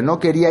escuchar, no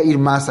quería ir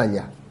más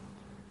allá.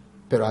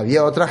 Pero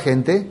había otra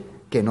gente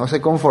que no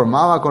se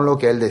conformaba con lo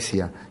que él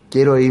decía.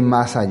 Quiero ir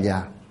más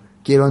allá,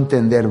 quiero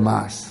entender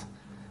más.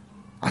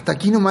 Hasta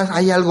aquí nomás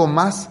hay algo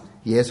más,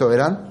 y eso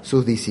eran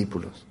sus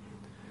discípulos.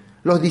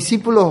 Los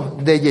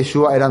discípulos de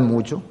Yeshua eran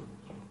muchos.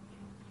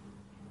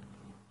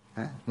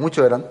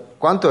 Muchos eran.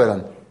 ¿Cuántos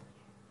eran?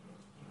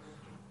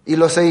 ¿Y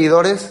los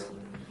seguidores?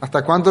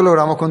 ¿Hasta cuánto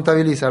logramos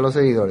contabilizar los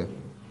seguidores?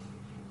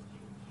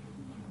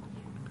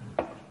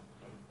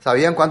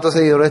 ¿Sabían cuántos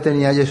seguidores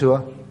tenía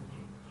Yeshua?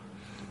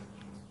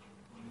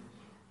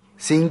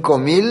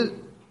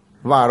 5,000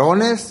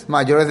 varones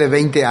mayores de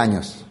 20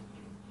 años.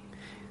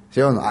 ¿Sí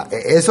o no?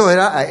 Eso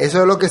es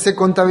lo que se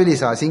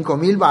contabilizaba,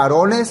 5,000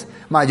 varones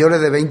mayores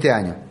de 20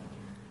 años.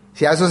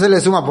 Si a eso se le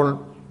suma,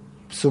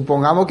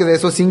 supongamos que de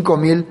esos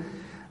 5,000,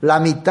 la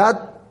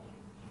mitad,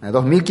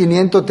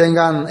 2,500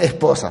 tengan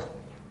esposas.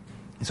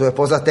 Y sus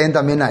esposas estén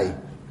también ahí,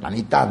 la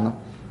mitad, ¿no?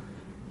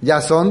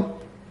 Ya son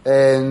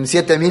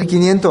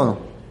 7,500, ¿no?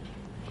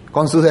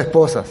 Con sus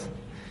esposas.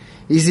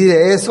 Y si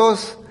de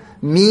esos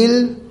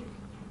 1,000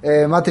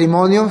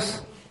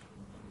 matrimonios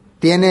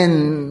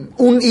tienen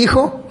un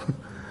hijo,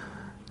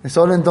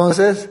 solo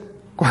entonces,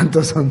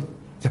 ¿cuántos son?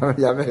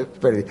 Ya me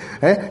perdí.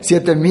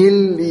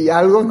 7,000 y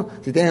algo, ¿no?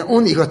 Si tienen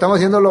un hijo, estamos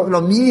haciendo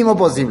lo mínimo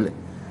posible.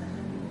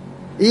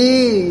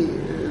 Y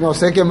no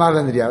sé qué más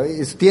vendría.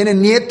 Si tienen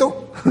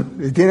nieto,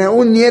 si tienen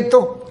un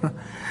nieto,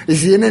 y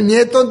si tienen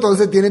nieto,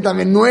 entonces tiene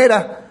también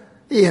nuera.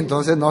 Y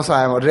entonces no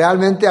sabemos.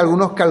 Realmente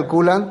algunos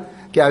calculan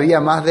que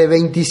había más de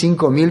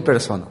 25,000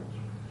 personas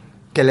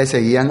que le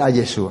seguían a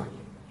Yeshua.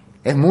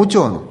 ¿Es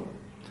mucho o no?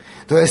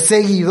 Entonces,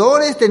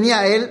 seguidores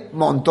tenía él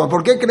montón.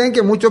 ¿Por qué creen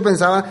que muchos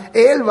pensaban,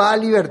 él va a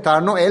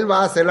libertarnos, él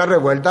va a hacer la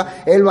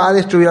revuelta, él va a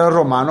destruir a los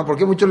romanos? ¿Por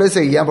qué muchos le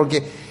seguían?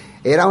 Porque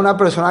era una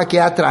persona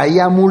que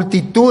atraía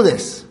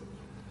multitudes.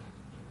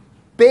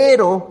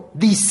 Pero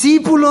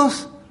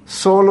discípulos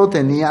solo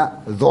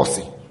tenía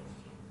 12.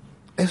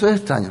 Eso es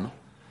extraño, ¿no?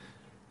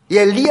 Y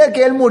el día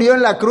que él murió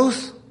en la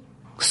cruz,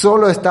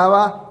 solo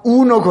estaba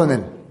uno con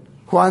él,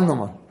 Juan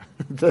nomás.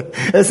 Entonces,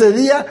 ese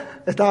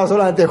día estaba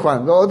solamente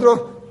Juan, los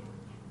otros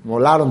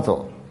volaron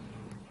todos.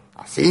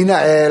 Así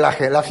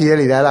la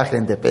fidelidad de la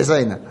gente, pesa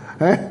y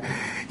nada.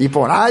 Y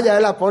por allá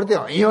el aporte,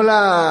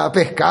 a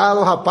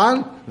pescados, a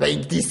pan,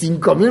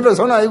 25,000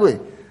 personas ahí, güey.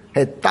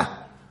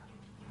 Está.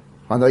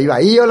 Cuando iba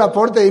ahí el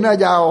aporte, vino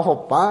allá,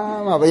 ojo,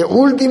 pan,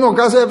 último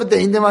caso de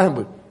peteín de más.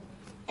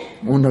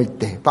 Uno y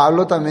te.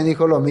 Pablo también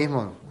dijo lo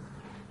mismo.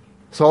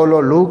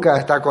 Solo Lucas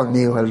está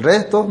conmigo, el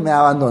resto me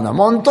abandona. Un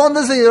montón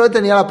de seguidores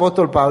tenía el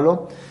apóstol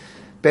Pablo,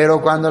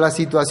 pero cuando la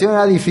situación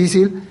era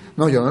difícil,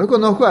 no, yo no le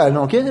conozco a él,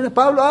 no, ¿quién es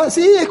Pablo? Ah,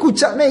 sí,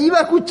 me iba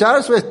a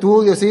escuchar su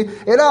estudio, sí,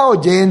 era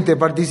oyente,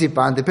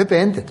 participante,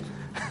 pepente.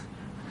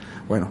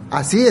 Bueno,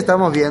 así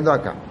estamos viendo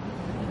acá.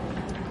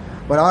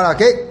 Bueno, ahora,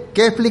 ¿qué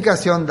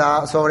explicación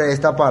da sobre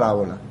esta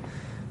parábola?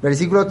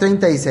 Versículo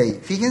 36,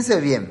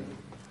 fíjense bien.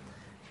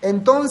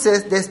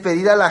 Entonces,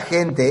 despedida la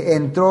gente,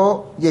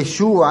 entró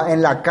Yeshua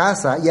en la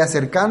casa y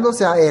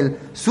acercándose a él,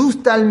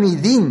 sus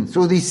talmidín,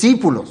 sus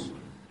discípulos,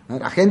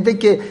 la gente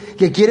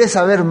que quiere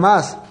saber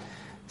más,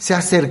 se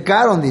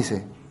acercaron,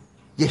 dice,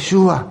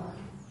 Yeshua,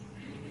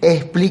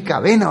 explica,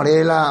 ven ahora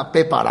de la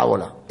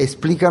parábola,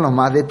 explícanos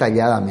más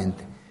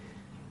detalladamente.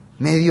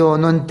 Medio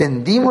no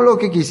entendimos lo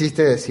que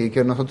quisiste decir,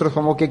 que nosotros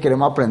como que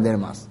queremos aprender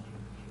más.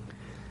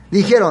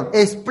 Dijeron,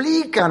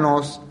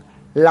 explícanos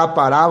la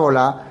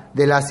parábola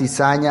de la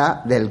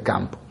cizaña del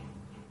campo.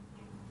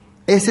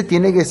 Ese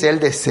tiene que ser el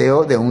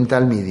deseo de un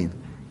talmidín.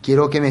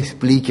 Quiero que me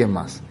explique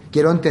más.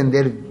 Quiero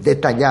entender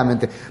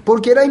detalladamente.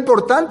 Porque era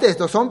importante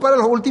esto. Son para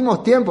los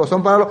últimos tiempos.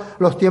 Son para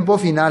los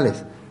tiempos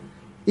finales.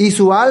 Y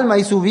su alma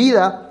y su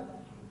vida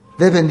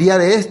dependía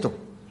de esto.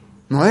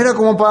 No era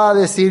como para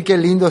decir que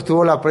lindo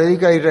estuvo la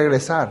prédica y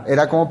regresar.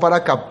 Era como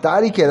para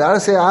captar y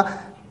quedarse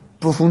a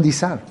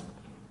profundizar.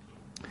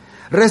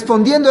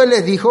 Respondiendo él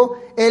les dijo,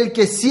 el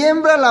que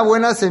siembra la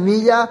buena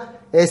semilla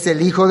es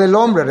el Hijo del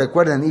Hombre.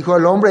 Recuerden, Hijo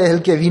del Hombre es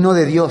el que vino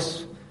de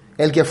Dios,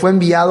 el que fue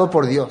enviado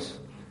por Dios.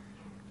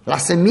 La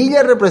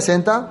semilla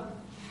representa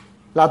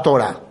la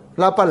Torah,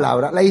 la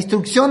palabra, la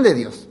instrucción de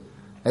Dios.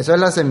 Eso es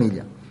la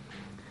semilla.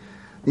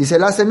 Dice,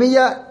 la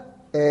semilla,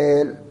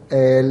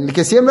 el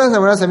que siembra la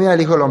buena semilla es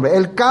el Hijo del Hombre.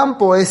 El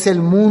campo es el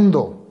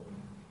mundo.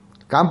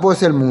 El campo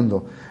es el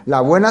mundo.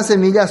 La buena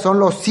semilla son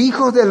los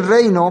hijos del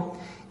reino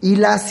y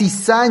la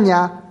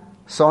cizaña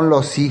son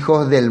los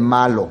hijos del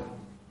malo.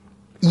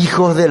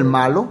 ¿Hijos del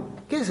malo?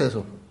 ¿Qué es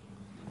eso?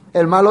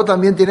 ¿El malo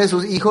también tiene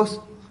sus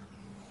hijos?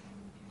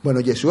 Bueno,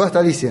 Yeshua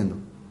está diciendo.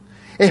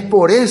 Es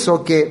por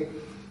eso que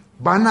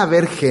van a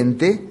haber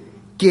gente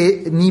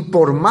que ni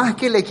por más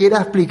que le quiera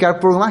explicar,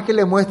 por más que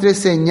le muestre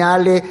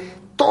señales,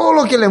 todo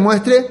lo que le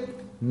muestre,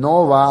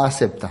 no va a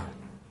aceptar.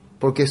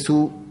 Porque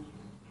su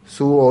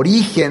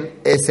origen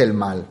es el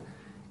mal.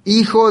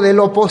 Hijo del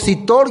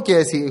opositor quiere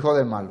decir hijo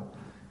del malo.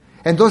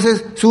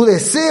 Entonces, su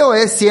deseo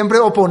es siempre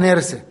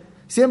oponerse.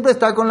 Siempre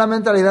está con la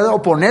mentalidad de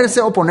oponerse.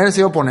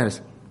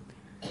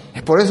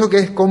 Es por eso que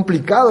es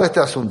complicado este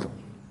asunto.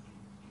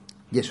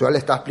 Yeshua le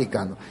está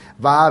explicando.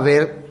 Va a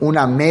haber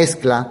una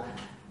mezcla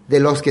de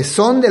los que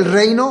son del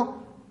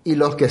reino y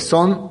los que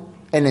son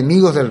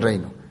enemigos del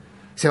reino.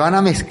 Se van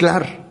a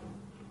mezclar.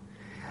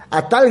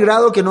 A tal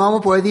grado que no vamos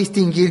a poder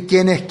distinguir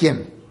quién es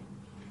quién.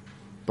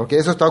 Porque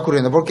eso está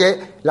ocurriendo.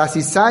 Porque la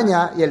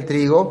cizaña y el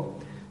trigo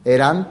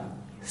eran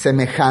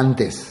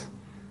semejantes.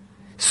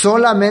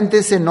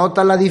 Solamente se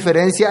nota la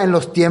diferencia en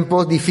los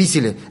tiempos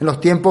difíciles, en los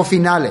tiempos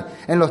finales,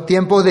 en los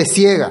tiempos de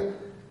siega.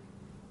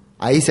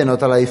 Ahí se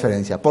nota la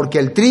diferencia, porque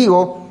el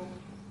trigo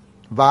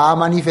va a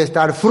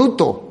manifestar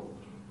fruto,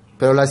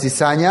 pero la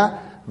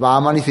cizaña va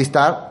a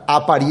manifestar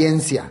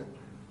apariencia.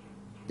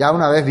 Ya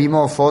una vez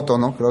vimos foto,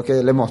 ¿no? Creo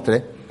que le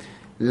mostré.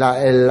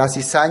 La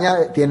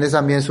cizaña tiene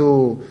también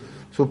su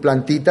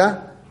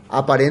plantita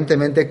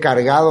aparentemente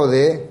cargado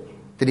de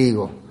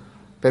trigo,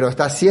 pero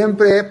está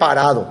siempre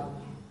parado.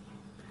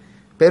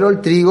 Pero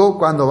el trigo,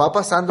 cuando va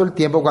pasando el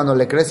tiempo, cuando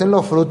le crecen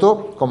los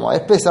frutos, como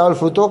es pesado el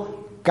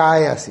fruto,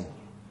 cae así.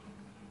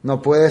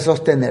 No puede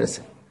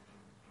sostenerse.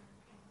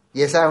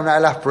 Y esa es una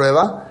de las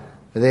pruebas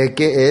de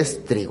que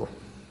es trigo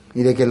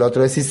y de que el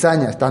otro es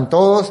cizaña. Están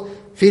todos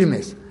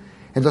firmes.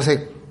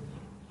 Entonces,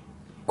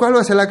 ¿cuál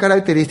va a ser la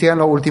característica en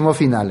los últimos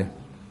finales?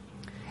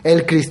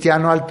 El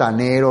cristiano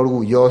altanero,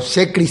 orgulloso,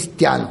 sé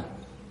cristiano.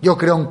 Yo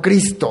creo en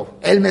Cristo,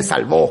 Él me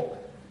salvó.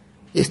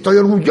 Y estoy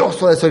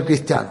orgulloso de ser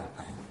cristiano.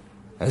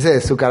 Esa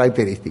es su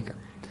característica.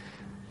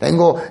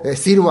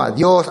 Sirvo a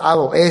Dios,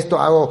 hago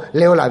esto,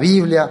 leo la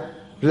Biblia.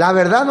 La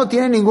verdad no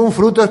tiene ningún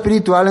fruto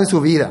espiritual en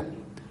su vida,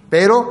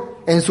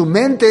 pero en su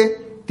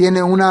mente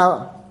tiene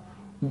una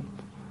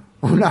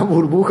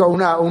burbuja,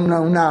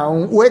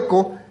 un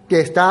hueco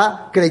que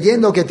está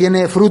creyendo que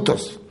tiene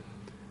frutos.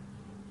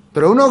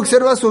 Pero uno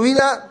observa su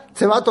vida,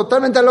 se va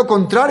totalmente a lo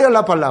contrario a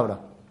la palabra.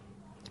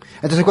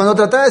 Entonces cuando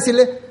trata de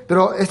decirle,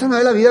 pero esta no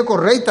es la vida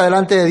correcta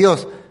delante de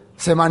Dios,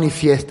 se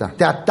manifiesta,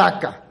 te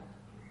ataca.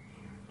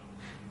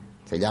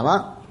 Se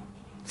llama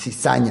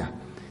cizaña.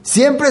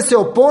 Siempre se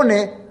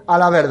opone a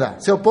la verdad,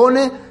 se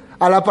opone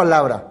a la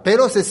palabra,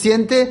 pero se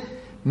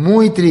siente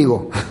muy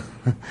trigo.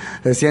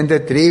 Se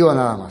siente trigo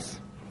nada más.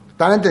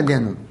 ¿Están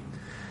entendiendo?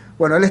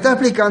 Bueno, él está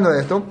explicando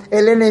esto.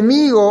 El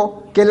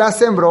enemigo que la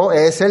sembró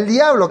es el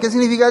diablo. ¿Qué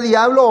significa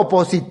diablo?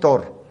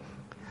 Opositor.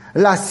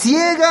 La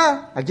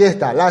siega, aquí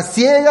está, la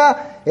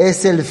siega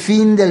es el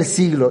fin del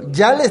siglo.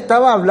 Ya le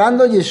estaba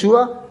hablando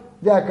Yeshua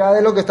de acá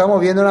de lo que estamos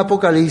viendo en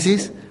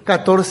Apocalipsis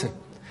 14.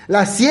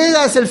 La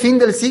siega es el fin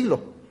del siglo,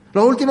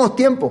 los últimos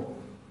tiempos.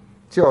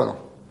 ¿Sí o no?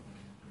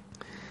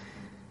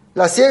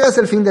 La siega es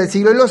el fin del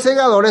siglo y los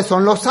segadores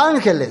son los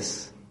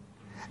ángeles.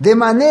 De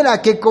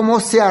manera que como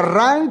se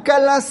arranca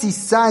la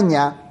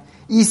cizaña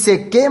y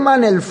se quema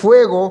en el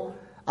fuego,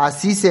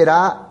 así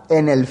será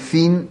en el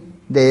fin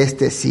de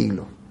este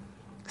siglo.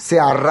 Se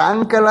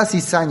arranca la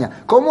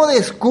cizaña. ¿Cómo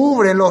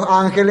descubren los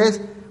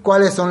ángeles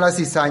cuáles son las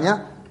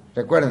cizañas?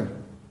 Recuerden,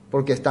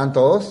 porque están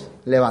todos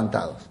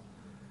levantados.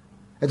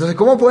 Entonces,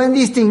 ¿cómo pueden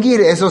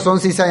distinguir esos son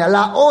cizañas?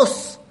 La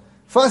hoz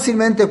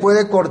fácilmente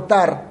puede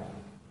cortar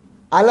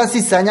a la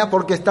cizaña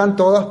porque están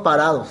todos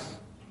parados.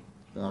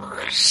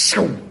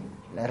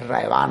 Les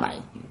rebana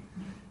ahí.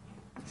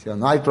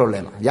 No hay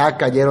problema. Ya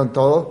cayeron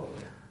todos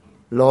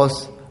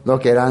los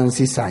que eran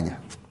cizaña.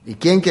 ¿Y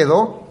quién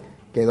quedó?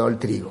 Quedó el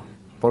trigo.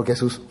 Porque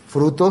sus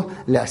frutos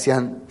le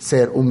hacían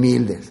ser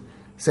humildes,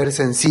 ser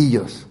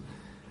sencillos,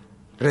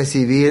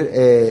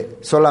 recibir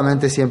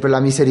solamente siempre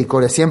la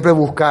misericordia, siempre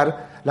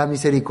buscar la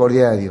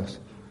misericordia de Dios.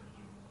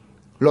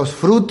 Los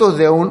frutos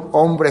de un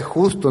hombre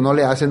justo no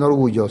le hacen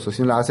orgulloso,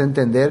 sino le hacen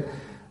entender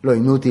lo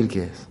inútil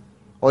que es.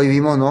 Hoy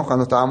vimos, ¿no?,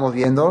 cuando estábamos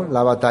viendo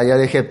la batalla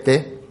de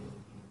Jefté,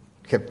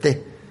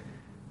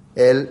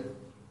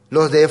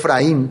 los de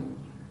Efraín,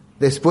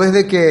 después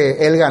de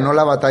que él ganó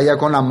la batalla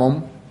con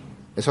Amón,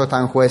 eso está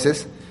en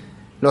Jueces,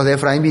 los de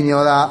Efraín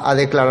vinieron a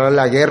declarar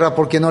la guerra.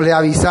 ¿Por qué no le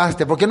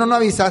avisaste? ¿Por qué no nos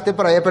avisaste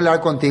para ir a pelear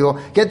contigo?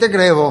 ¿Qué te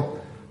crees vos?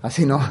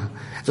 Así no.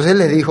 Entonces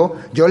les dijo,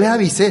 yo les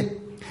avisé.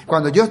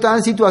 Cuando yo estaba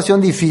en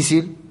situación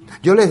difícil,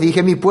 yo les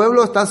dije, mi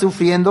pueblo está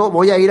sufriendo,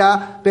 voy a ir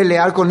a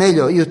pelear con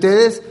ellos. Y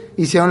ustedes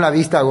hicieron la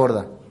vista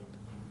gorda.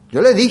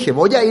 Yo les dije,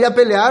 voy a ir a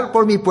pelear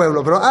por mi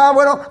pueblo. Pero,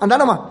 bueno, anda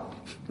nomás.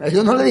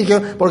 Ellos no le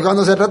dijeron, porque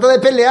cuando se trata de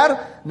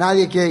pelear,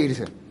 nadie quiere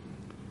irse.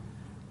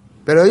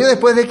 Pero ellos,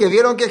 después de que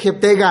vieron que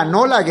Jefté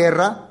ganó la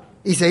guerra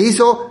y se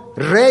hizo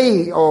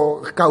rey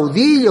o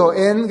caudillo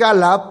en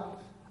Galad,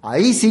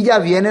 ahí sí ya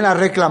vienen a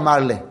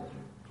reclamarle.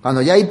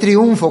 Cuando ya hay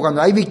triunfo,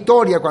 cuando hay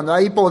victoria, cuando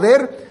hay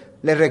poder,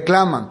 le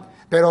reclaman.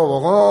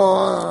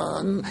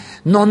 Pero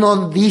no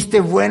nos diste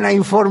buena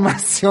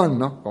información,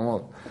 ¿no?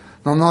 Como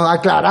no nos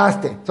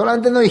aclaraste,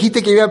 solamente nos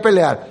dijiste que iba a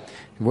pelear.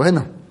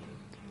 Bueno,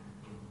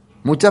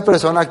 muchas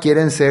personas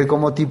quieren ser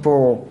como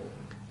tipo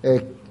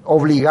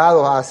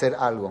obligados a hacer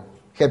algo.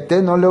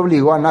 Jefté no le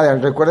obligó a nadie.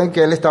 Recuerden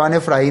que él estaba en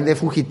Efraín de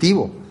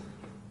fugitivo.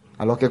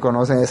 A los que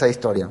conocen esa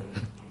historia.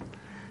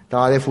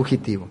 Estaba de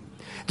fugitivo.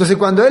 Entonces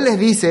cuando él les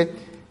dice,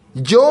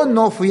 yo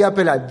no fui a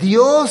pelear,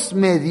 Dios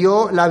me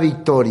dio la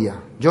victoria.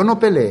 Yo no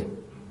peleé.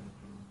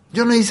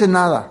 Yo no hice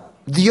nada.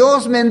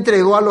 Dios me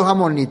entregó a los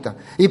amonitas.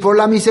 Y por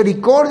la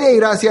misericordia y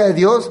gracia de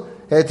Dios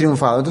he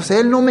triunfado. Entonces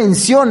él no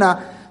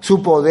menciona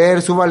su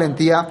poder, su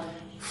valentía.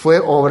 Fue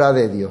obra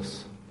de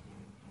Dios.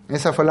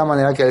 Esa fue la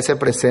manera que él se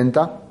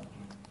presenta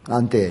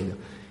ante ellos.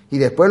 Y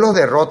después los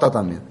derrota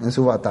también en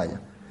su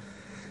batalla.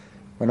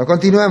 Bueno,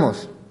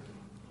 continuemos.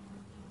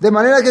 De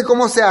manera que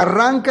como se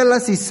arranca la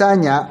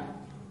cizaña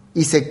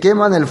y se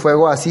quema en el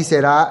fuego, así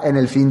será en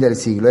el fin del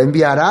siglo.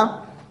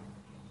 Enviará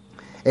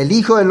el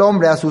Hijo del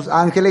Hombre a sus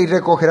ángeles y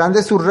recogerán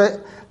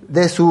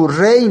de su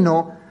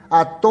reino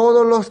a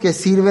todos los que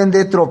sirven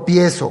de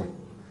tropiezo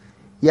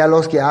y a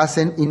los que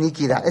hacen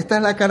iniquidad. Esta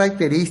es la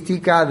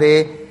característica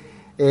de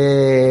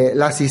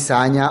la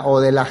cizaña o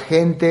de la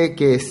gente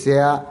que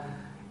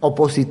sea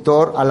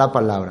opositor a la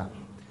palabra.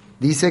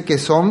 Dice que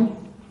son,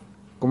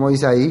 como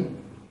dice ahí,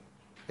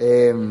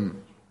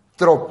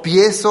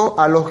 tropiezo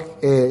a los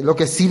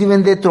que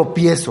sirven de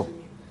tropiezo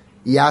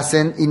y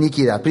hacen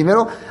iniquidad.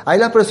 Primero, hay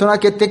las personas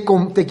que te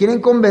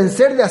quieren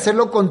convencer de hacer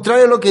lo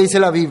contrario a lo que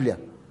dice la Biblia.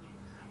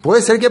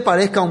 Puede ser que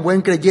parezca un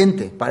buen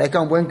creyente, parezca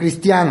un buen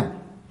cristiano,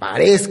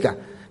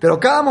 pero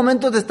cada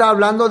momento te está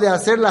hablando de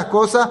hacer las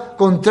cosas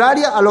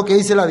contrarias a lo que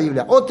dice la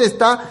Biblia. O te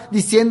está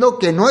diciendo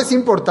que no es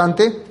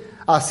importante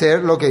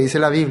hacer lo que dice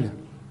la Biblia.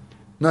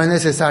 No es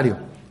necesario.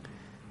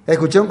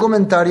 Escuché un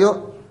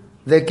comentario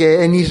de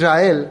que en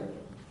Israel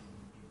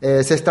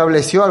se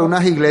estableció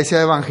algunas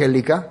iglesias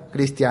evangélicas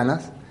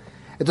cristianas.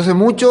 Entonces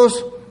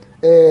muchos,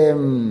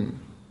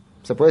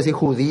 se puede decir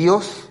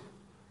judíos,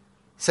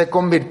 se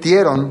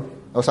convirtieron,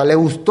 o sea, le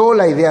gustó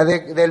la idea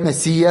del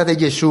Mesías, de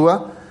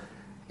Yeshua,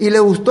 y le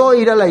gustó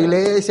ir a la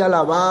iglesia,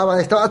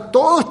 alababan,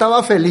 todo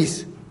estaba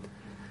feliz.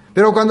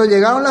 Pero cuando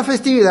llegaron las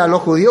festividades,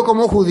 los judíos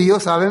como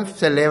judíos, saben,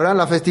 celebran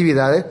las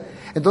festividades.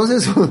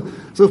 Entonces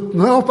sus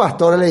nuevos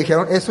pastores le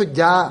dijeron, eso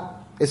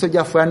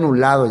ya fue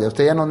anulado, ya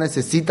ustedes ya no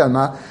necesitan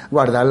más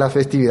guardar la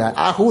festividad.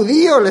 A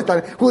judíos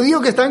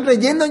que están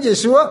creyendo en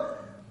Yeshua,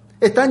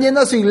 están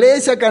yendo a su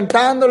iglesia,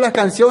 cantando las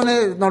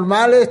canciones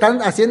normales,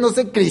 están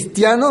haciéndose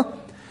cristianos,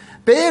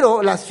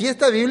 pero las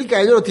fiestas bíblicas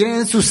ellos lo tienen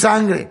en su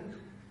sangre.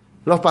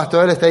 Los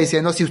pastores le están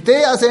diciendo, si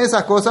ustedes hacen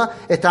esas cosas,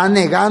 están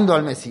negando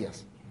al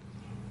Mesías.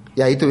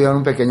 Y ahí tuvieron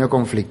un pequeño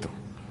conflicto.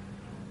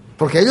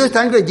 Porque ellos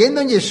están creyendo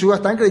en Yeshua,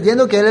 están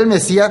creyendo que Él es el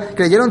Mesías,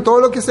 creyeron todo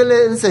lo que se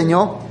les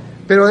enseñó,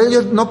 pero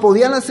ellos no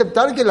podían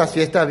aceptar que las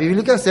fiestas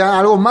bíblicas sean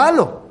algo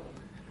malo.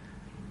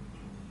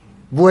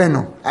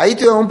 Bueno, ahí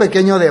tuvieron un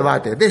pequeño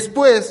debate.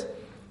 Después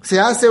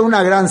se hace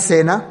una gran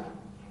cena,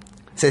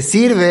 se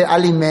sirve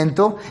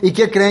alimento, ¿y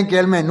qué creen que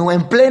era el menú?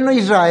 En pleno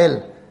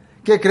Israel,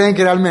 ¿qué creen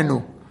que era el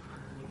menú?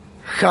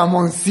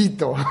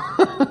 jamoncito,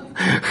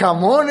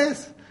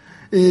 jamones,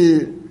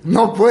 y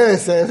no puede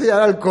ser, eso ya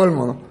era el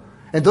colmo, ¿no?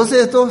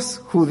 Entonces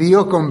estos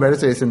judíos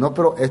conversos dicen, no,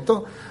 pero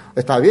esto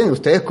está bien,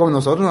 ustedes con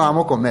nosotros nos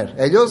vamos a comer.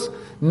 Ellos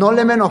no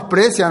le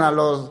menosprecian a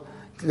los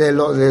de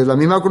la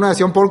misma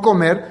congregación por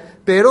comer,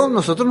 pero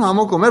nosotros nos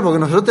vamos a comer porque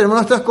nosotros tenemos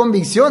nuestras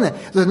convicciones.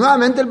 Entonces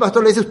nuevamente el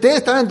pastor le dice, ustedes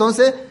están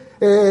entonces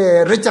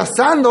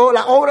rechazando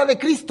la obra de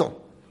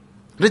Cristo,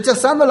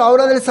 rechazando la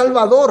obra del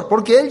Salvador,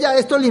 porque Él ya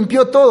esto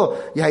limpió todo.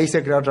 Y ahí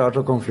se crea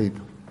otro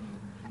conflicto.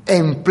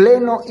 En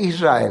pleno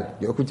Israel.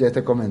 Yo escuché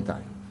este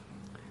comentario.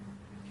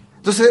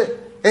 Entonces,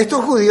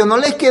 estos judíos no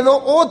les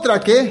quedó otra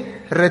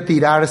que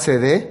retirarse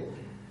de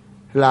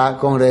la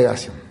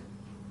congregación.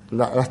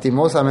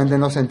 Lastimosamente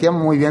nos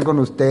sentíamos muy bien con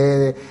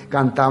ustedes,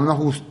 cantamos,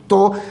 nos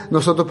gustó,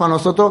 para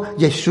nosotros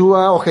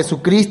Yeshua o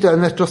Jesucristo es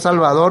nuestro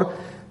Salvador,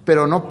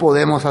 pero no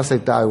podemos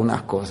aceptar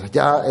algunas cosas,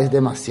 ya es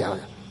demasiado.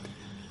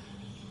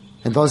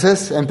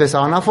 Entonces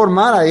empezaron a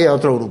formar ahí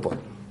otro grupo,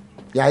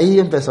 y ahí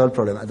empezó el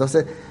problema.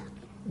 Entonces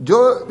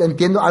yo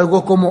entiendo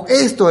algo como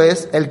esto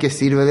es el que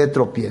sirve de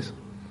tropiezo,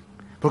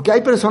 porque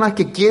hay personas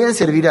que quieren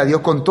servir a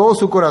Dios con todo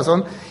su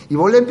corazón, y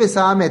vos le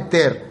empezás a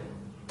meter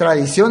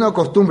tradición o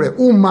costumbre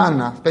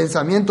humana,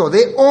 pensamiento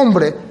de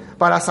hombre,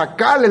 para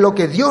sacarle lo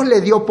que Dios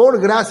le dio por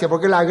gracia,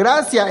 porque la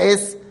gracia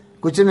es,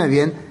 escúcheme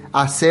bien,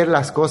 hacer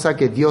las cosas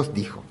que Dios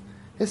dijo.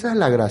 Esa es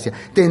la gracia.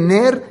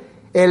 Tener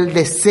el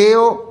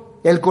deseo,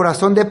 el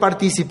corazón de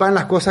participar en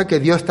las cosas que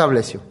Dios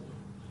estableció.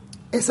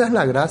 Esa es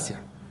la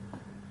gracia.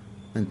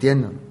 ¿Me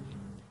entienden?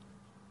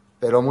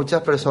 Pero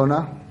muchas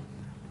personas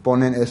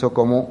ponen eso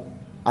como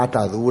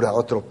atadura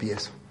o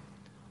tropiezo.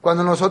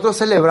 Cuando nosotros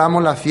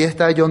celebramos la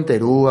fiesta de Yom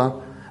Teruah,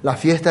 la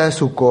fiesta de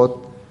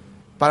Sukkot,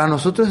 para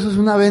nosotros eso es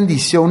una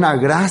bendición, una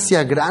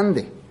gracia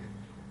grande.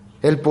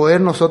 El poder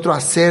nosotros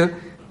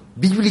hacer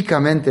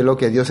bíblicamente lo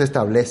que Dios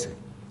establece.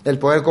 El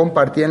poder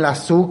compartir en la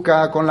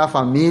azúcar, con la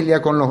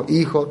familia, con los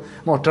hijos,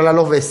 mostrarle a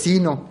los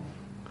vecinos,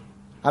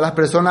 a las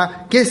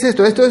personas, ¿qué es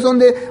esto? Esto es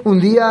donde un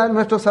día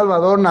nuestro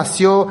Salvador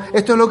nació,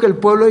 esto es lo que el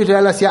pueblo de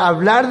Israel hacía,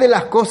 hablar de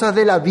las cosas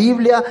de la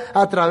Biblia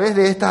a través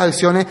de estas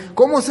acciones.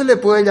 ¿Cómo se le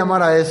puede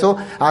llamar a eso?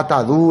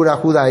 Atadura,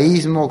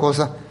 judaísmo,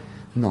 cosas.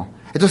 No.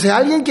 Entonces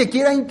alguien que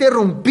quiera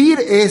interrumpir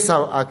esa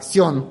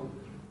acción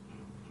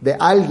de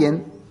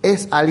alguien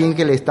es alguien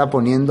que le está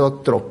poniendo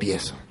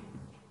tropiezo.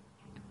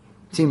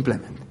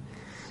 Simplemente.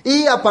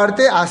 Y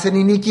aparte hacen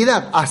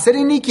iniquidad. Hacer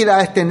iniquidad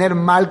es tener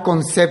mal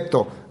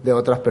concepto de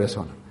otras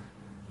personas.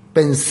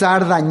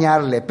 Pensar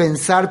dañarle,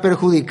 pensar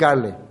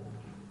perjudicarle.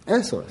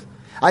 Eso es.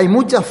 Hay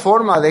muchas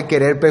formas de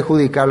querer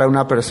perjudicarle a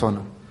una persona.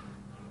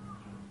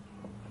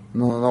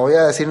 No voy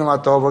a decir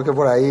nomás todo porque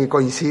por ahí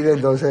coincide,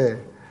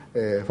 entonces...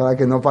 para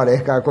que no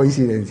parezca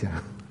coincidencia.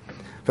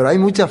 Pero hay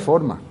muchas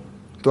formas.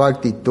 Tu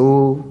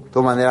actitud,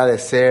 tu manera de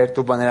ser,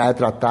 tu manera de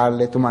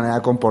tratarle, tu manera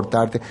de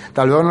comportarte.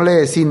 Tal vez no le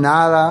decís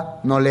nada,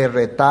 no le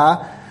retás,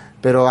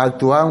 pero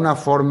actúa de una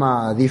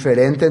forma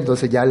diferente,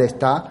 entonces ya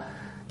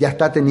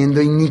está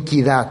teniendo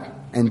iniquidad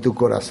en tu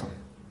corazón.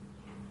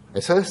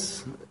 Eso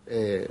es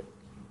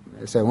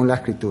según la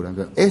Escritura.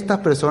 Entonces, estas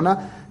personas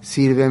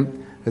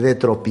sirven de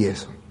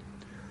tropiezo.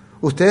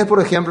 Ustedes,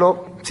 por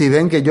ejemplo, si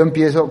ven que yo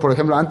empiezo, por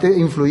ejemplo, antes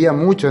influía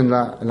mucho en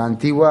la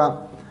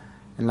antigua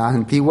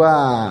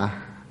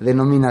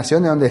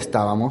denominación de donde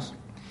estábamos,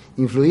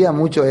 influía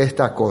mucho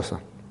esta cosa.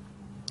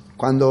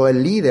 Cuando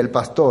el líder, el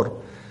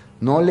pastor,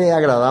 no le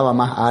agradaba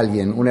más a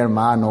alguien, un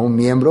hermano, un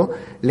miembro,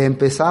 le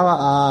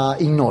empezaba a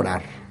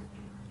ignorar,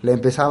 le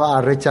empezaba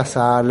a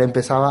rechazar, le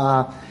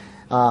empezaba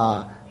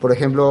por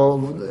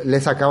ejemplo,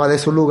 le sacaba de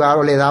su lugar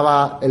o le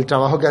daba el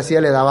trabajo que hacía,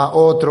 le daba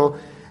otro.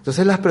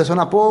 Entonces las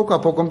personas poco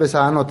a poco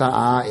empezaban a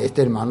notar,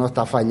 este hermano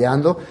está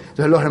fallando.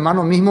 Entonces los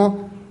hermanos mismos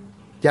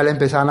ya le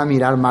empezaban a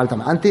mirar mal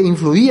también. Antes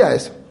influía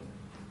eso.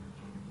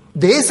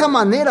 De esa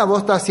manera vos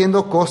estás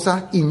haciendo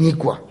cosas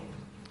inicuas.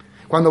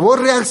 Cuando vos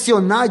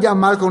reaccionás ya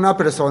mal con una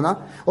persona,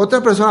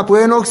 otras personas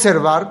pueden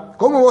observar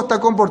cómo vos estás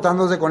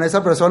comportándose con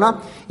esa persona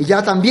y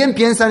ya también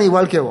piensan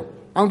igual que vos.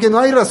 Aunque no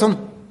hay razón.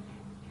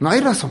 No hay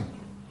razón.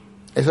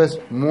 Eso es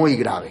muy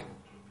grave.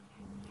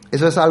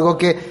 Eso es algo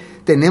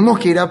que tenemos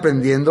que ir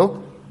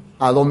aprendiendo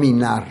a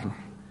dominar.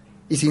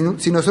 Y si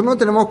nosotros no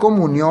tenemos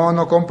comunión,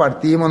 no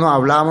compartimos, no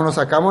hablamos, no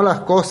sacamos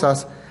las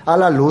cosas a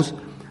la luz,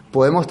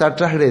 podemos estar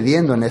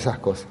transgrediendo en esas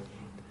cosas.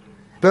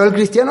 Pero el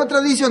cristiano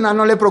tradicional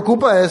no le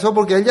preocupa eso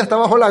porque él ya está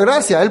bajo la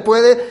gracia. Él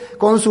puede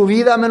con su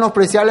vida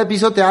menospreciarle,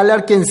 pisotearle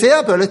a quien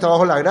sea, pero él está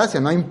bajo la gracia,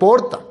 no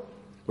importa.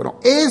 Bueno,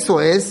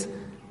 eso es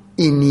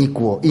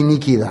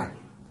iniquidad.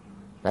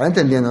 ¿Están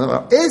entendiendo?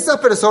 Bueno, esas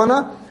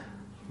personas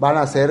van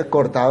a ser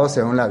cortados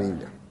según la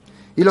Biblia.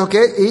 Y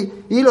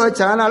los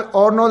echarán al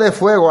horno de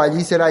fuego,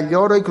 allí será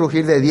lloro y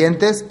crujir de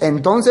dientes.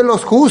 Entonces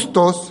los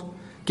justos,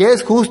 ¿qué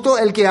es justo?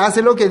 El que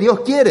hace lo que Dios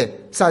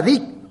quiere.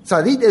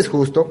 Sadit es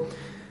justo.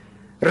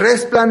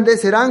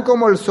 Resplandecerán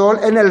como el sol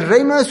en el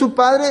reino de su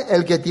Padre.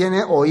 El que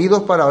tiene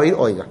oídos para oír,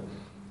 oiga.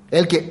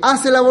 El que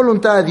hace la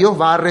voluntad de Dios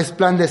va a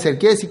resplandecer.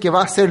 Quiere decir que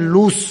va a ser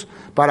luz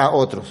para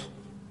otros.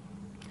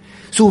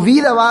 Su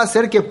vida va a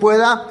hacer que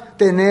pueda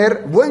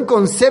tener buen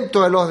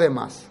concepto de los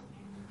demás.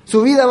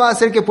 Su vida va a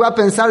hacer que pueda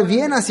pensar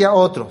bien hacia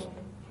otros.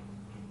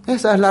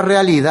 Esa es la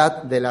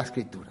realidad de la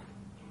Escritura.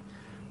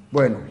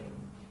 Bueno,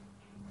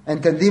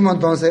 entendimos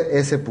entonces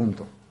ese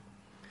punto.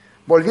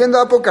 Volviendo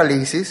a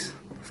Apocalipsis,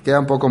 queda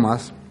un poco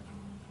más.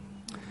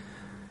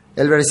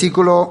 El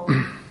versículo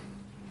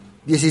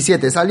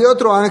 17. Salió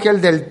otro ángel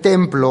del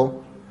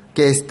templo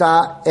que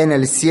está en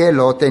el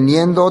cielo,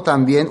 teniendo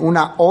también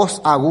una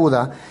hoz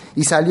aguda,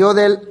 y salió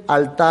del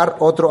altar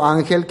otro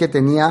ángel que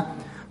tenía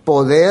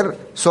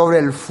poder sobre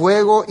el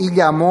fuego, y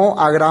llamó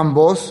a gran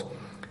voz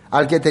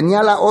al que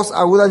tenía la hoz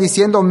aguda,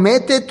 diciendo: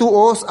 Mete tu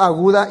hoz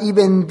aguda y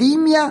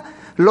vendimia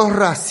los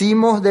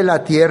racimos de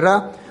la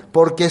tierra,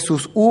 porque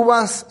sus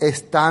uvas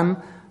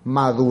están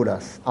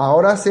maduras.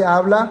 Ahora se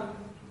habla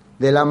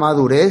de la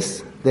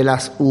madurez de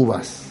las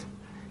uvas,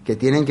 que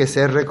tienen que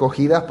ser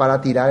recogidas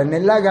para tirar en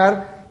el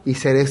lagar y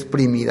ser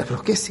exprimidas.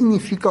 ¿Pero qué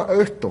significa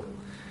esto?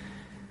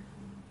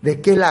 ¿De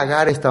qué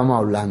lagar estamos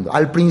hablando?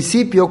 Al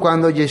principio,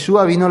 cuando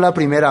Yeshua vino la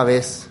primera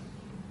vez,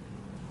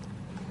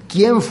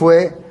 ¿quién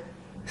fue,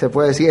 se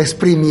puede decir,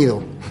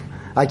 exprimido?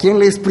 ¿A quién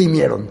le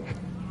exprimieron?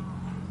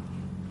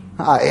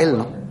 A él,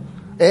 ¿no?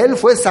 Él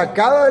fue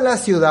sacado de la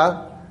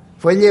ciudad,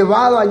 fue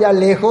llevado allá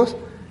lejos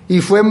y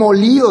fue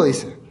molido,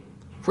 dice.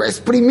 Fue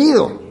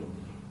exprimido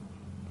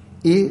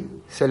y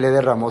se le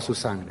derramó su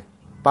sangre.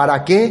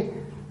 ¿Para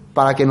qué?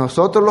 Para que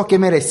nosotros, los que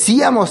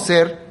merecíamos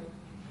ser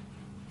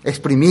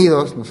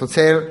exprimidos, nosotros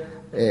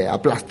ser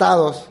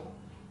aplastados,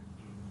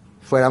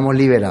 fuéramos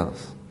liberados.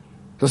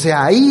 Entonces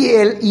ahí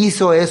Él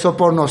hizo eso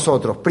por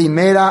nosotros,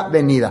 primera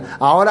venida.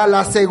 Ahora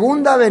la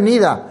segunda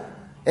venida,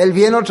 Él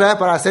viene otra vez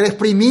para ser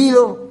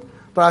exprimido,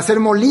 para ser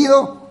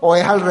molido, o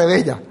es al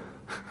revés ya.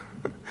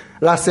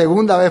 La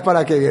segunda vez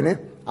para que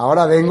viene,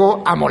 ahora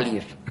vengo a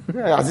molir,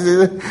 así se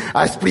dice,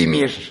 a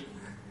exprimir.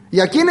 ¿Y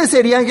a quiénes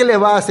serían que le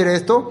va a hacer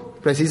esto?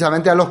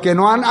 Precisamente a los que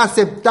no han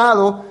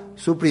aceptado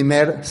su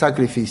primer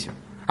sacrificio,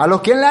 a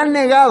los que le han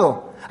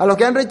negado, a los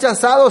que han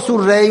rechazado su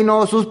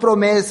reino, sus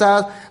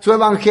promesas, su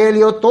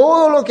evangelio,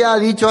 todo lo que ha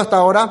dicho hasta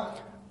ahora.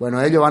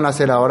 Bueno, ellos van a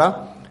ser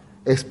ahora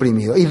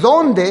exprimidos. ¿Y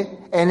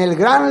dónde? En el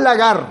gran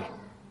lagar.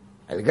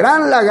 El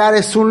gran lagar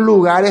es un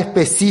lugar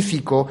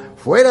específico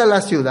fuera de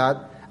la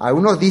ciudad.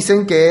 Algunos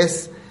dicen que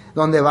es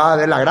donde va a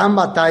haber la gran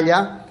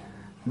batalla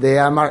de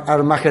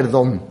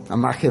Armagedón.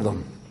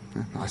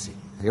 Así,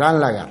 el gran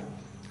lagar.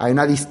 Hay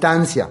una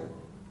distancia.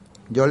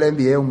 Yo le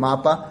envié un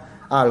mapa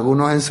a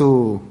algunos en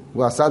su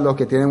WhatsApp, los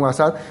que tienen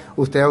WhatsApp.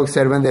 Ustedes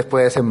observen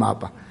después ese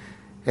mapa.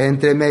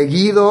 Entre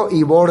Megiddo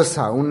y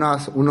Borsa,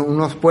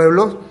 unos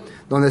pueblos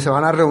donde se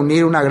van a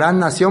reunir una gran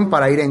nación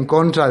para ir en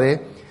contra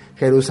de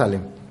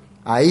Jerusalén.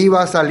 Ahí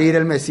va a salir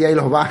el Mesías y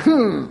los va...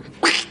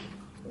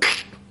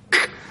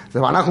 se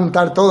van a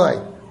juntar todo ahí,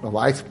 los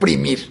va a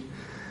exprimir.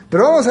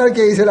 Pero vamos a ver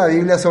qué dice la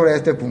Biblia sobre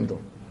este punto.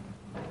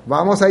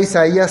 Vamos a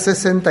Isaías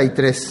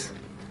 63.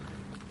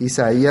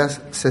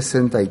 Isaías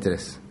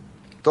 63.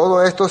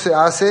 Todo esto se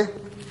hace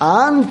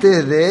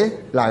antes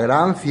de la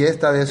gran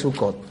fiesta de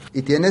Sukkot.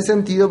 Y tiene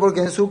sentido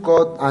porque en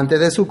Sukkot, antes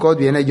de Sukkot,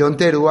 viene Yom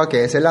Teruah,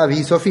 que es el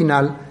aviso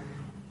final,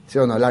 ¿sí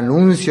o no? El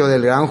anuncio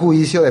del gran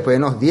juicio, después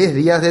de unos 10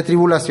 días de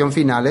tribulación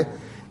finales.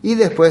 Y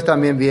después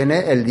también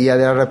viene el día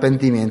de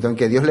arrepentimiento, en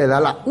que Dios le da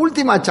la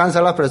última chance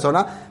a las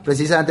personas,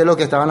 precisamente lo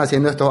que estaban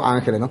haciendo estos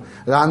ángeles, ¿no?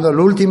 Dando el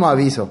último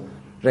aviso.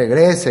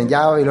 Regresen,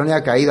 ya Babilonia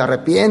ha caído,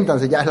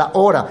 arrepiéntanse, ya es la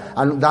hora,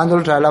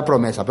 dándole otra vez la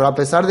promesa. Pero a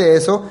pesar de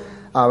eso,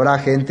 habrá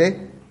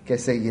gente que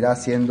seguirá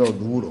siendo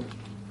duro.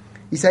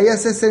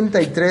 Isaías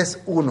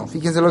 63:1,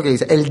 fíjense lo que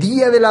dice: el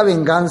día de la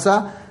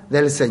venganza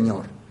del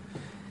Señor.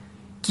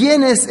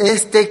 ¿Quién es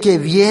este que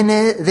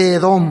viene de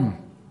Edom?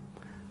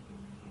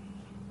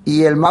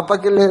 Y el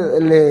mapa que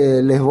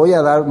les voy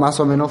a dar más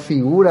o menos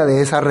figura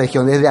de esa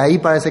región. Desde ahí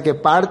parece que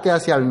parte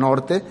hacia el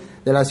norte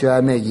de la ciudad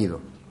de Megiddo.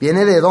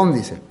 Viene de Edom,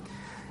 dice.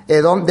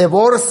 Edom, de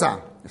Borsa,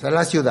 esa es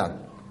la ciudad.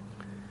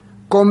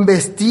 Con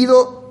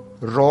vestidos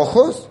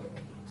rojos.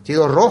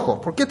 Vestido rojo.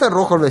 ¿Por qué está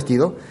rojo el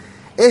vestido?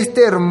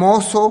 Este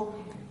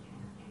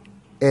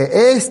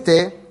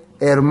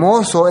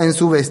hermoso en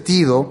su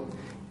vestido,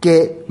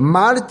 que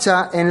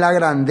marcha en la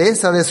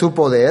grandeza de su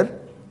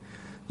poder.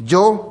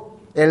 Yo,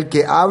 el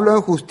que hablo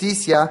en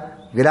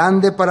justicia,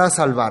 grande para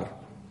salvar.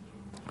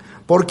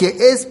 ¿Por qué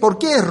es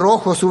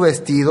rojo su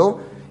vestido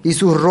y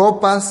sus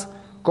ropas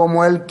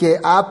como el que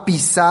ha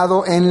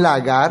pisado en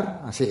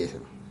lagar? Así es.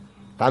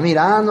 Está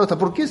mirando,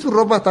 ¿por qué su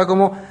ropa está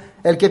como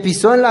el que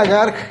pisó en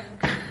lagar?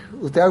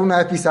 ¿Usted alguna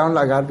vez pisaron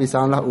lagar,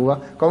 pisaron las uvas?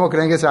 ¿Cómo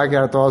creen que se va a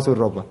quedar toda su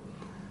ropa?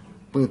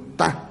 Pues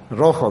está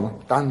rojo, ¿no?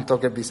 Tanto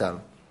que pisaron.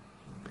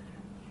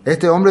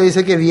 Este hombre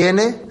dice que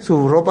viene,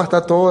 su ropa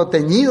está todo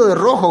teñido de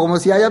rojo, como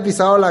si haya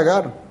pisado el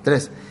lagar.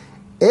 3.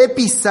 He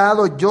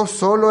pisado yo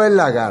solo el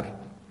lagar,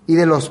 y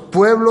de los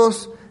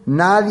pueblos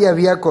nadie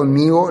había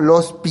conmigo.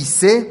 Los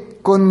pisé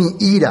con mi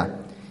ira,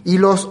 y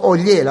los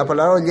hollé. La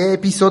palabra hollé es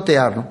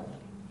pisotear, ¿no?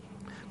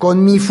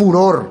 Con mi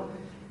furor,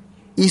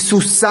 y su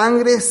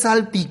sangre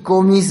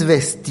salpicó mis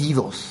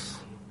vestidos,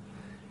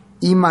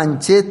 y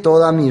manché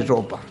toda mi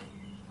ropa.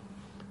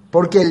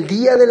 Porque el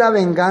día de la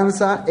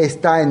venganza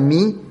está en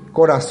mí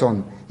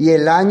corazón, y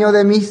el año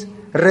de mis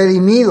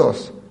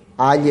redimidos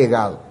ha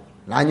llegado.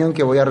 El año en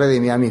que voy a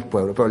redimir a mis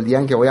pueblos, pero el día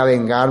en que voy a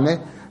vengarme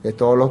de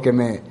todos los que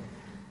me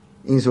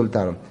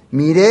insultaron.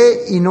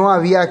 Miré y no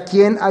había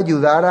quien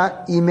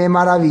ayudara, y me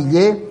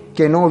maravillé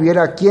que no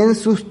hubiera quien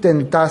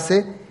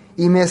sustentase,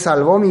 y me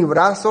salvó mi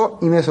brazo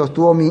y me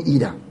sostuvo mi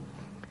ira.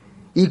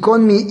 Y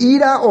con mi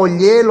ira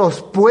hollé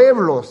los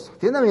pueblos,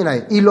 entiendan bien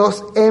ahí, y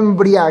los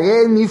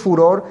embriagué en mi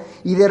furor,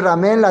 y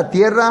derramé en la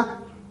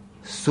tierra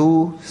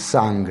su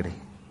sangre.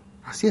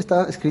 Así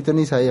está escrito en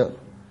Isaías.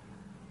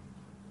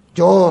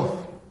 Yo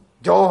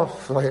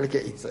soy el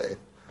que hice.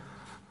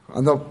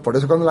 Por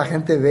eso cuando la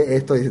gente ve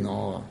esto, dice,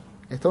 no,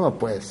 esto no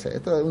puede ser,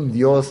 esto es un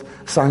Dios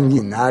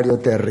sanguinario,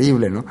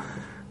 terrible, ¿no?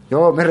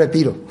 Yo me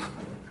retiro,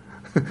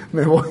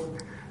 me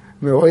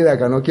voy de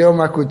acá, no quiero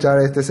más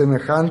escuchar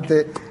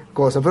semejante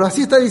cosa. Pero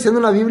así está diciendo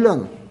la Biblia,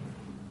 ¿no?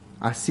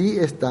 Así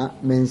está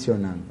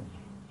mencionando.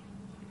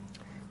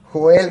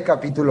 Joel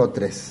capítulo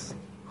 3.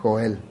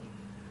 Joel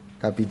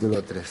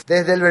capítulo 3.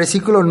 Desde el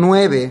versículo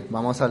 9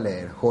 vamos a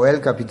leer. Joel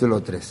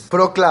capítulo 3.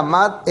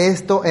 Proclamad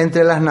esto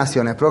entre las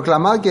naciones.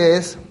 Proclamad, que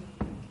es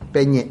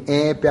peñe,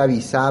 pe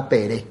avisá,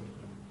 pere.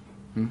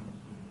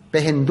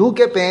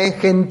 Pejenduque pe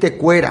gente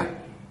cuera.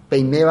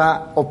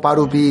 Peimeba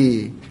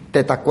oparupi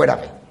tetacuera.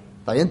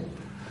 ¿Está bien?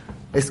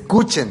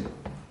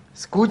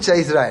 Escucha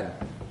Israel.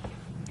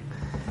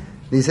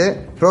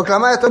 Dice,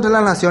 proclamad esto entre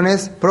las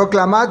naciones,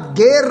 proclamad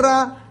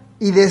guerra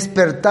y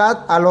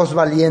despertad a los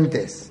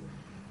valientes.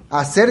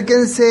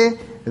 Acérquense,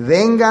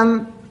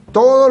 vengan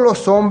todos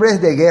los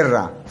hombres de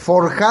guerra,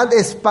 forjad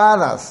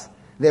espadas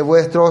de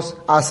vuestros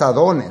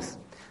asadones,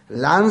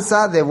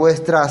 lanza de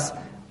vuestras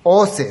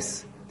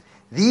hoces.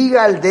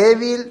 Diga el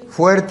débil,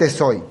 fuerte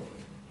soy.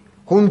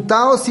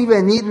 Juntaos y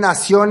venid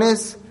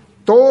naciones,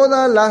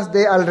 todas las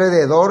de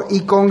alrededor,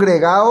 y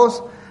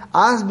congregaos,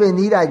 haz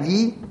venir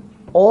allí,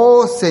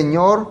 oh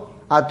Señor,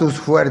 a tus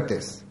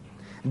fuertes.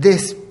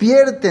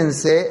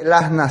 Despiértense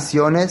las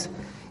naciones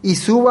y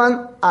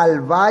suban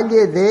al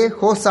valle de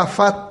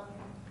Josafat,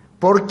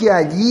 porque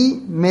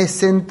allí me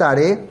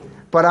sentaré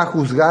para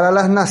juzgar a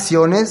las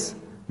naciones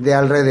de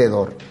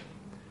alrededor.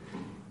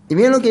 Y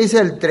miren lo que dice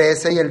el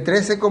 13, y el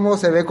 13 como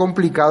se ve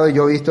complicado,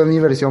 yo he visto en mi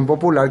versión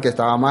popular que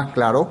estaba más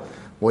claro.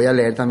 Voy a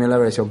leer también la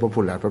versión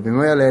popular, pero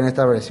primero voy a leer en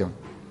esta versión.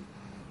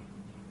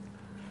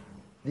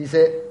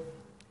 Dice,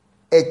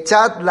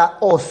 echad la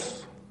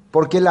hoz,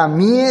 porque la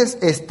mies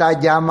está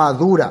ya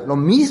madura. Lo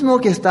mismo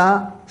que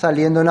está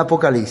saliendo en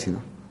Apocalipsis, ¿no?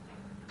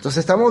 Entonces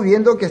estamos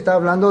viendo que está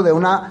hablando de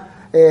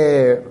una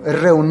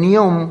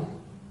reunión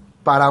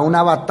para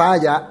una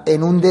batalla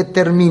en un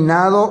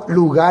determinado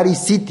lugar y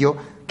sitio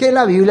que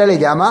la Biblia le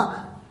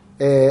llama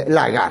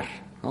lagar,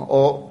 ¿no?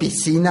 O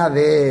piscina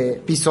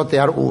de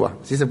pisotear uva,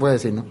 así se puede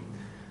decir, ¿no?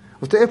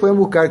 Ustedes pueden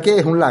buscar qué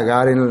es un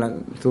lagar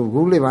en su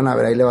Google y van a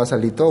ver, ahí le va a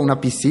salir todo,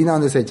 una piscina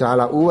donde se echaba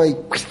la uva y...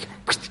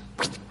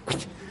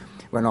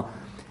 Bueno,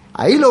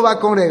 ahí lo va a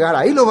congregar,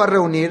 ahí lo va a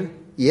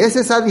reunir, y es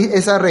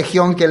esa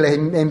región que les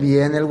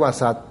envié en el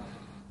WhatsApp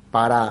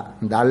para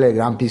darle el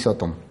gran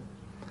pisotón.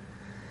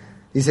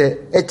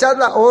 Dice, echad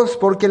la hoz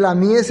porque la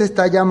mies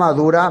está ya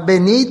madura,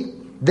 venid,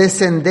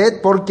 descended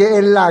porque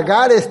el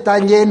lagar está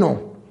lleno.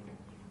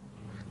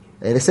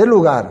 Ese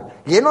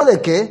lugar, ¿lleno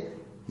de qué?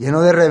 Lleno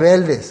de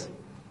rebeldes.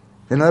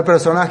 Lleno de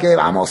personas que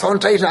vamos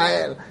contra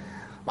Israel,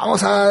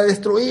 vamos a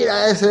destruir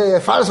a ese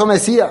falso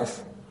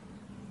Mesías.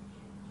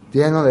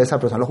 Lleno de esa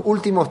persona, los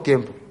últimos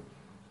tiempos.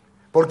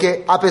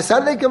 Porque a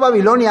pesar de que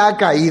Babilonia ha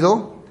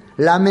caído,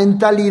 la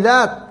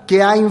mentalidad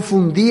que ha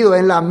infundido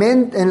en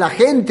la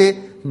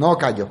gente no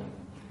cayó.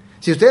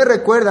 Si ustedes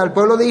recuerdan, al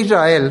pueblo de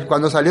Israel,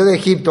 cuando salió de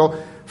Egipto,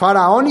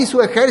 Faraón y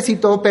su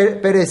ejército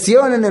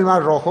perecieron en el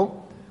Mar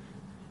Rojo.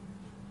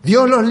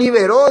 Dios los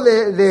liberó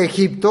de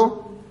Egipto.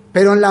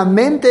 Pero en la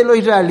mente de los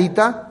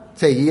israelitas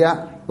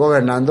seguía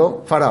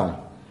gobernando Faraón.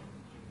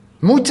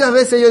 Muchas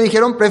veces ellos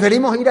dijeron,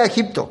 preferimos ir a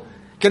Egipto,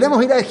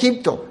 queremos ir a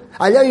Egipto,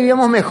 allá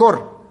vivíamos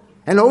mejor.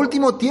 En los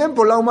últimos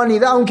tiempos la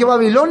humanidad, aunque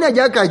Babilonia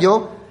ya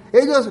cayó,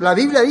 la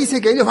Biblia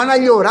dice que ellos van a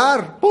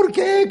llorar. ¿Por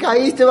qué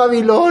caíste,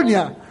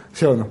 Babilonia?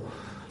 ¿Sí o no?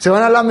 Se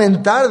van a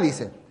lamentar,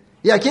 dice.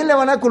 ¿Y a quién le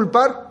van a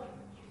culpar?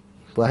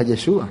 Pues a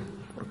Yeshua,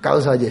 por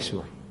causa de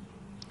Yeshua.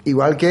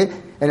 Igual que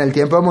en el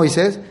tiempo de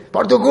Moisés,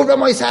 por tu culpa,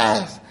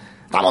 Moisés.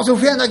 Estamos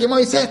sufriendo aquí,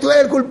 Moisés, tú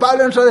eres el culpable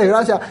de nuestra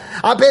desgracia.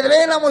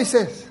 Apedreen a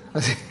Moisés.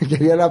 Así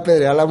querían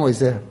apedrear a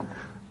Moisés.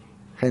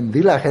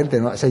 Gentil la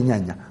gente, no se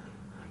ñaña.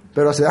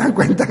 Pero se dan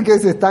cuenta que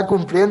se está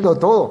cumpliendo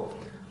todo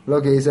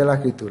lo que dice la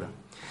Escritura.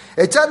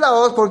 Echad la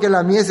hoz porque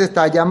la mies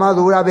está ya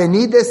madura,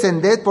 venid,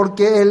 descended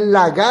porque el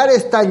lagar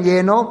está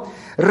lleno,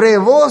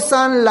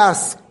 rebosan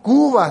las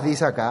cubas,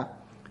 dice acá,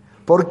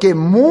 porque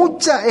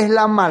mucha es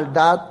la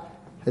maldad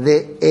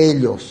de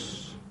ellos.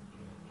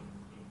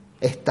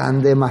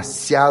 Están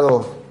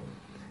demasiado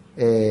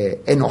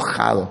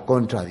enojados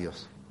contra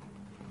Dios.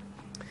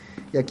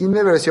 Y aquí en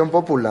mi versión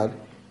popular,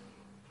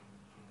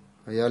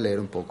 voy a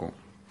leer un poco.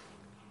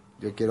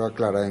 Yo quiero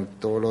aclarar en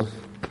todos los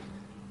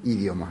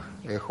idiomas.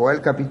 Joel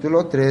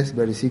capítulo 3,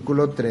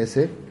 versículo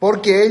 13,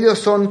 porque ellos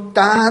son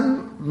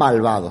tan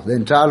malvados. De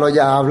entrada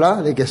ya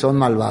habla de que son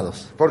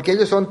malvados. Porque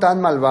ellos son tan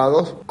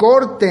malvados,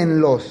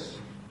 córtenlos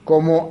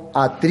como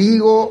a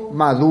trigo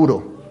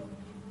maduro.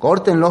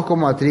 Córtenlos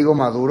como a trigo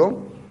maduro,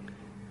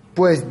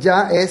 pues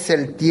ya es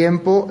el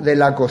tiempo de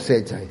la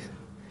cosecha.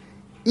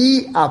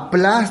 Y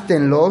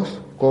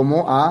aplástenlos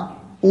como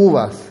a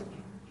uvas,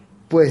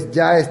 pues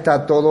ya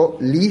está todo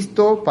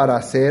listo para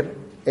hacer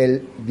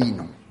el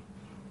vino.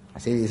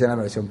 Así dice en la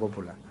versión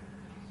popular.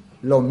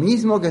 Lo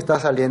mismo que está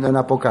saliendo en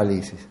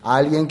Apocalipsis.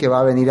 Alguien que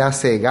va a venir a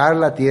segar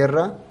la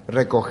tierra,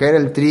 recoger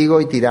el trigo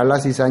y tirar la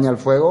cizaña al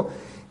fuego,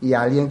 y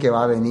alguien que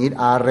va a venir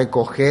a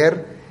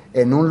recoger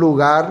en un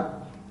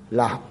lugar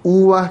las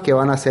uvas que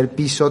van a ser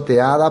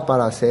pisoteadas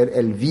para hacer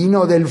el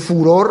vino del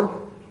furor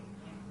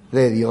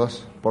de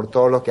Dios por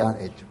todo lo que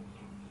han hecho.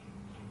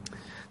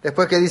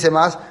 Después, que dice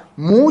más,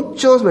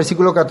 muchos,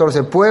 versículo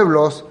 14,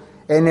 pueblos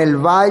en el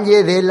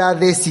valle de la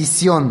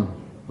decisión,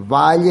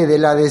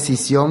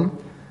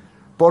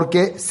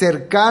 porque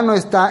cercano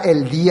está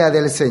el día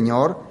del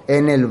Señor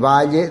en el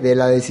valle de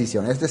la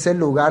decisión. Este es el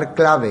lugar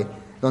clave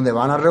donde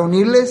van a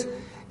reunirles.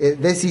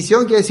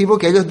 Decisión quiere decir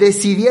porque ellos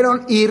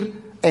decidieron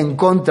ir en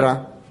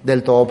contra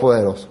del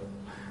Todopoderoso.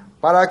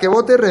 Para que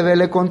vos te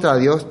rebeles contra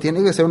Dios,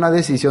 tiene que ser una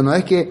decisión, no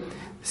es que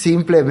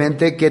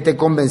simplemente que te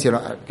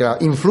convencieron.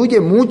 Influye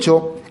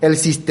mucho el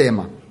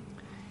sistema.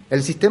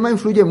 El sistema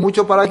influye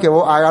mucho para que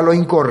vos hagas lo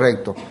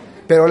incorrecto.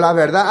 Pero la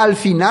verdad, al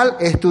final,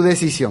 es tu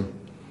decisión.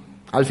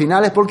 Al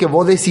final es porque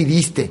vos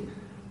decidiste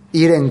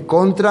ir en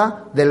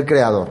contra del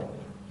Creador.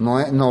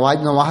 No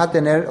vas a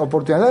tener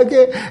oportunidad.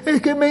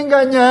 Es que me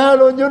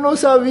engañaron, yo no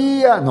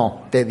sabía.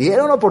 No, te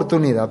dieron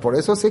oportunidad. Por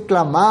eso se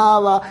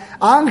clamaba.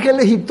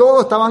 Ángeles y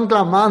todos estaban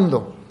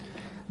clamando.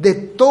 De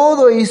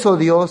todo hizo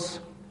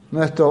Dios,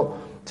 nuestro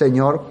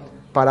Señor,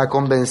 para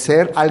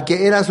convencer al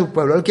que era su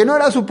pueblo. El que no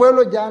era su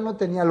pueblo ya no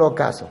tenía lo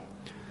caso.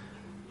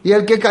 Y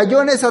el que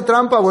cayó en esa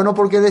trampa, bueno,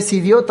 porque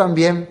decidió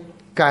también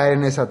caer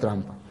en esa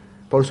trampa,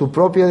 por su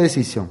propia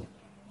decisión.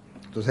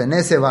 Entonces, en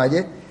ese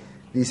valle,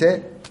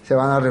 dice, se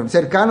van a reunir.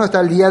 Cercano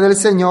está el día del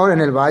Señor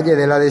en el valle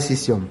de la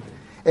decisión.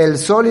 El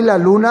sol y la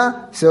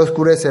luna se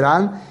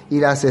oscurecerán y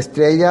las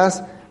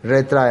estrellas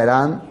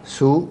retraerán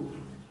su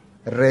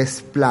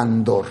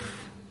resplandor.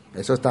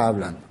 Eso está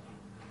hablando.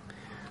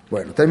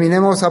 Bueno,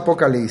 terminemos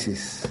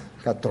Apocalipsis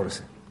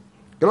 14.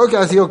 Creo que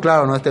ha sido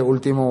claro, ¿no? Este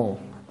último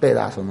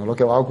pedazo, ¿no? Lo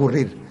que va a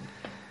ocurrir.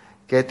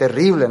 Qué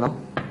terrible, ¿no?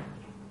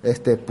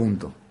 Este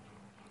punto.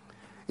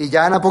 Y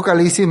ya en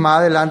Apocalipsis más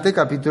adelante,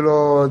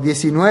 capítulo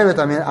 19,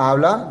 también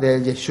habla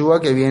del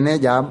Yeshua que viene,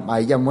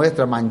 ahí ya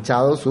muestra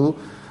manchado su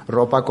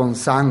ropa con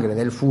sangre,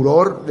 del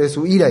furor de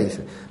su ira,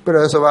 dice.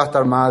 Pero eso va a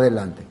estar más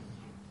adelante.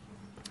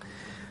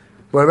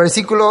 Pues el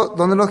versículo,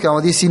 ¿dónde nos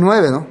quedamos?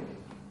 19, ¿no?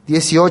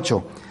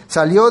 18.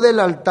 Salió del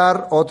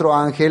altar otro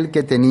ángel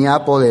que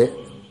tenía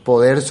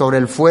poder sobre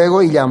el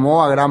fuego y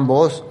llamó a gran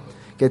voz,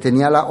 que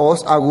tenía la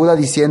hoz aguda,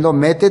 diciendo,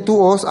 mete tu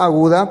hoz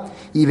aguda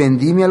y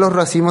vendimia los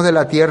racimos de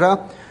la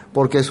tierra,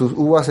 porque sus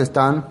uvas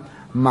están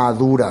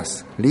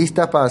maduras,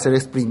 listas para ser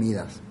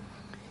exprimidas.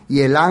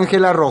 Y el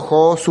ángel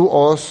arrojó su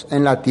hoz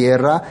en la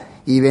tierra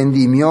y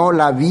vendimió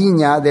la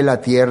viña de la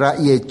tierra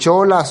y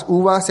echó las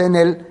uvas en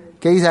el,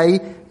 ¿qué dice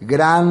ahí?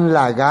 Gran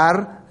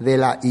lagar de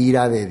la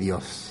ira de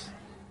Dios.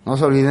 No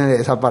se olviden de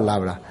esa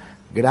palabra.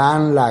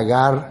 Gran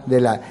lagar de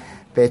la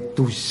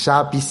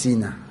petusha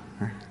piscina.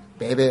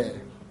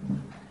 Bebe.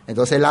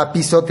 Entonces la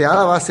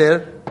pisoteada va a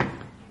ser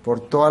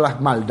por todas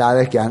las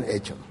maldades que han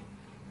hecho.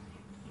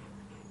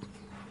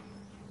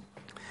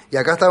 Y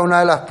acá está una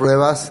de las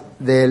pruebas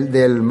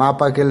del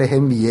mapa que les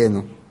envié,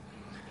 ¿no?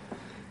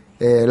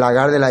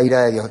 Lagar de la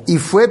ira de Dios. Y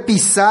fue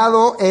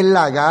pisado el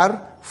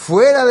lagar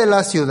fuera de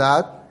la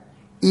ciudad,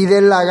 y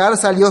del lagar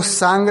salió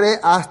sangre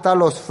hasta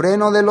los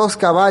frenos de los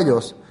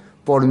caballos,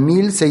 por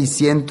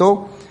 1600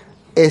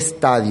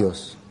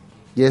 estadios.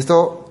 Y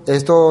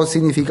esto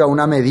significa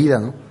una medida,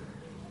 ¿no?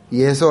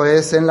 Y eso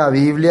es en la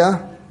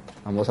Biblia,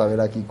 vamos a ver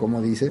aquí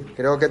cómo dice,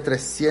 creo que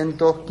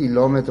 300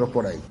 kilómetros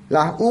por ahí.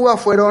 Las uvas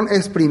fueron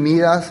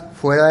exprimidas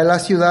fuera de la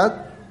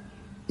ciudad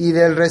y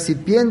del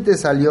recipiente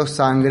salió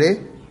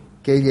sangre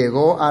que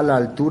llegó a la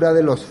altura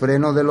de los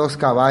frenos de los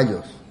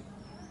caballos,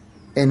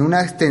 en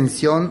una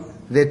extensión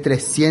de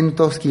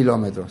 300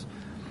 kilómetros.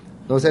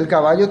 Entonces el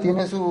caballo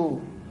tiene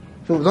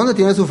 ¿dónde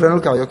tiene su freno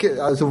el caballo?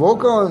 ¿A su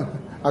boca?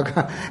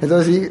 Acá.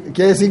 Entonces sí,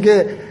 quiere decir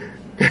que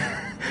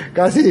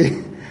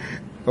casi,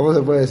 ¿cómo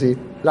se puede decir?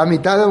 La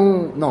mitad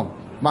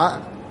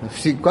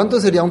de ¿cuánto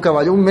sería un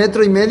caballo?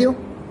 ¿1,5 metros?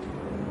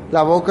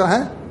 La boca,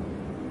 ¿eh?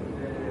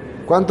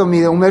 ¿Cuánto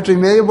mide? 1,5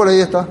 metros por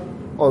ahí está.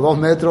 O 2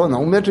 metros, no,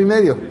 1,5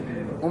 metros.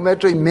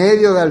 1,5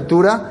 metros de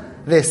altura,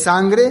 de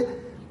sangre.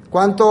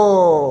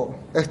 ¿Cuánto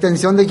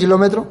extensión de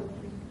kilómetro?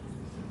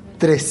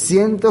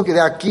 300, que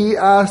de aquí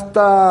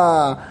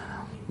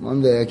hasta,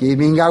 ¿dónde? Aquí,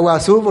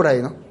 Mingaguazú, por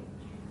ahí, ¿no?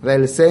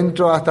 Del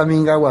centro hasta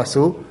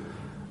Mingaguazú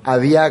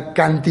había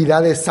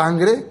cantidad de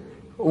sangre,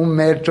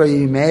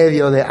 1,5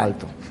 metros de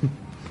alto.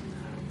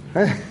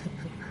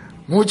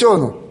 ¿Mucho o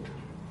no?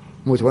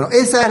 mucho. Bueno,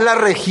 esa es la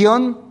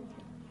región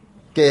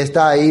que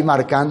está ahí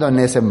marcando en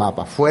ese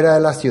mapa, fuera de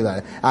las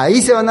ciudades.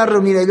 Ahí se van a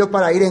reunir ellos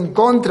para ir en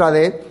contra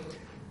de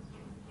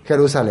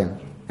Jerusalén,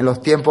 en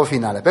los tiempos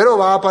finales. Pero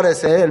va a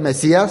aparecer el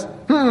Mesías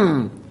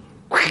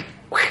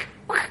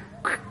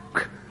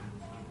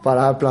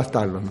para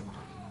aplastarlos, ¿no?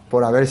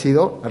 Por haber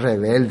sido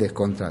rebeldes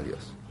contra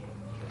Dios.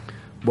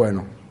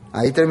 Bueno,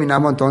 ahí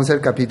terminamos entonces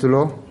el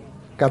capítulo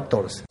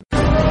 14.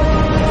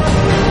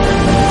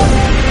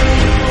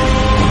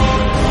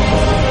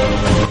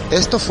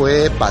 Esto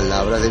fue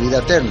Palabra de Vida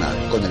Eterna,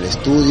 con el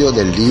estudio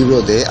del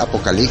libro de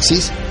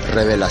Apocalipsis,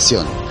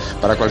 Revelación.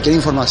 Para cualquier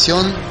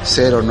información,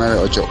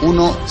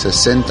 0981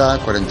 60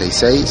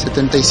 46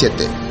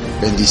 77.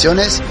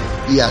 Bendiciones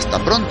y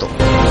hasta pronto.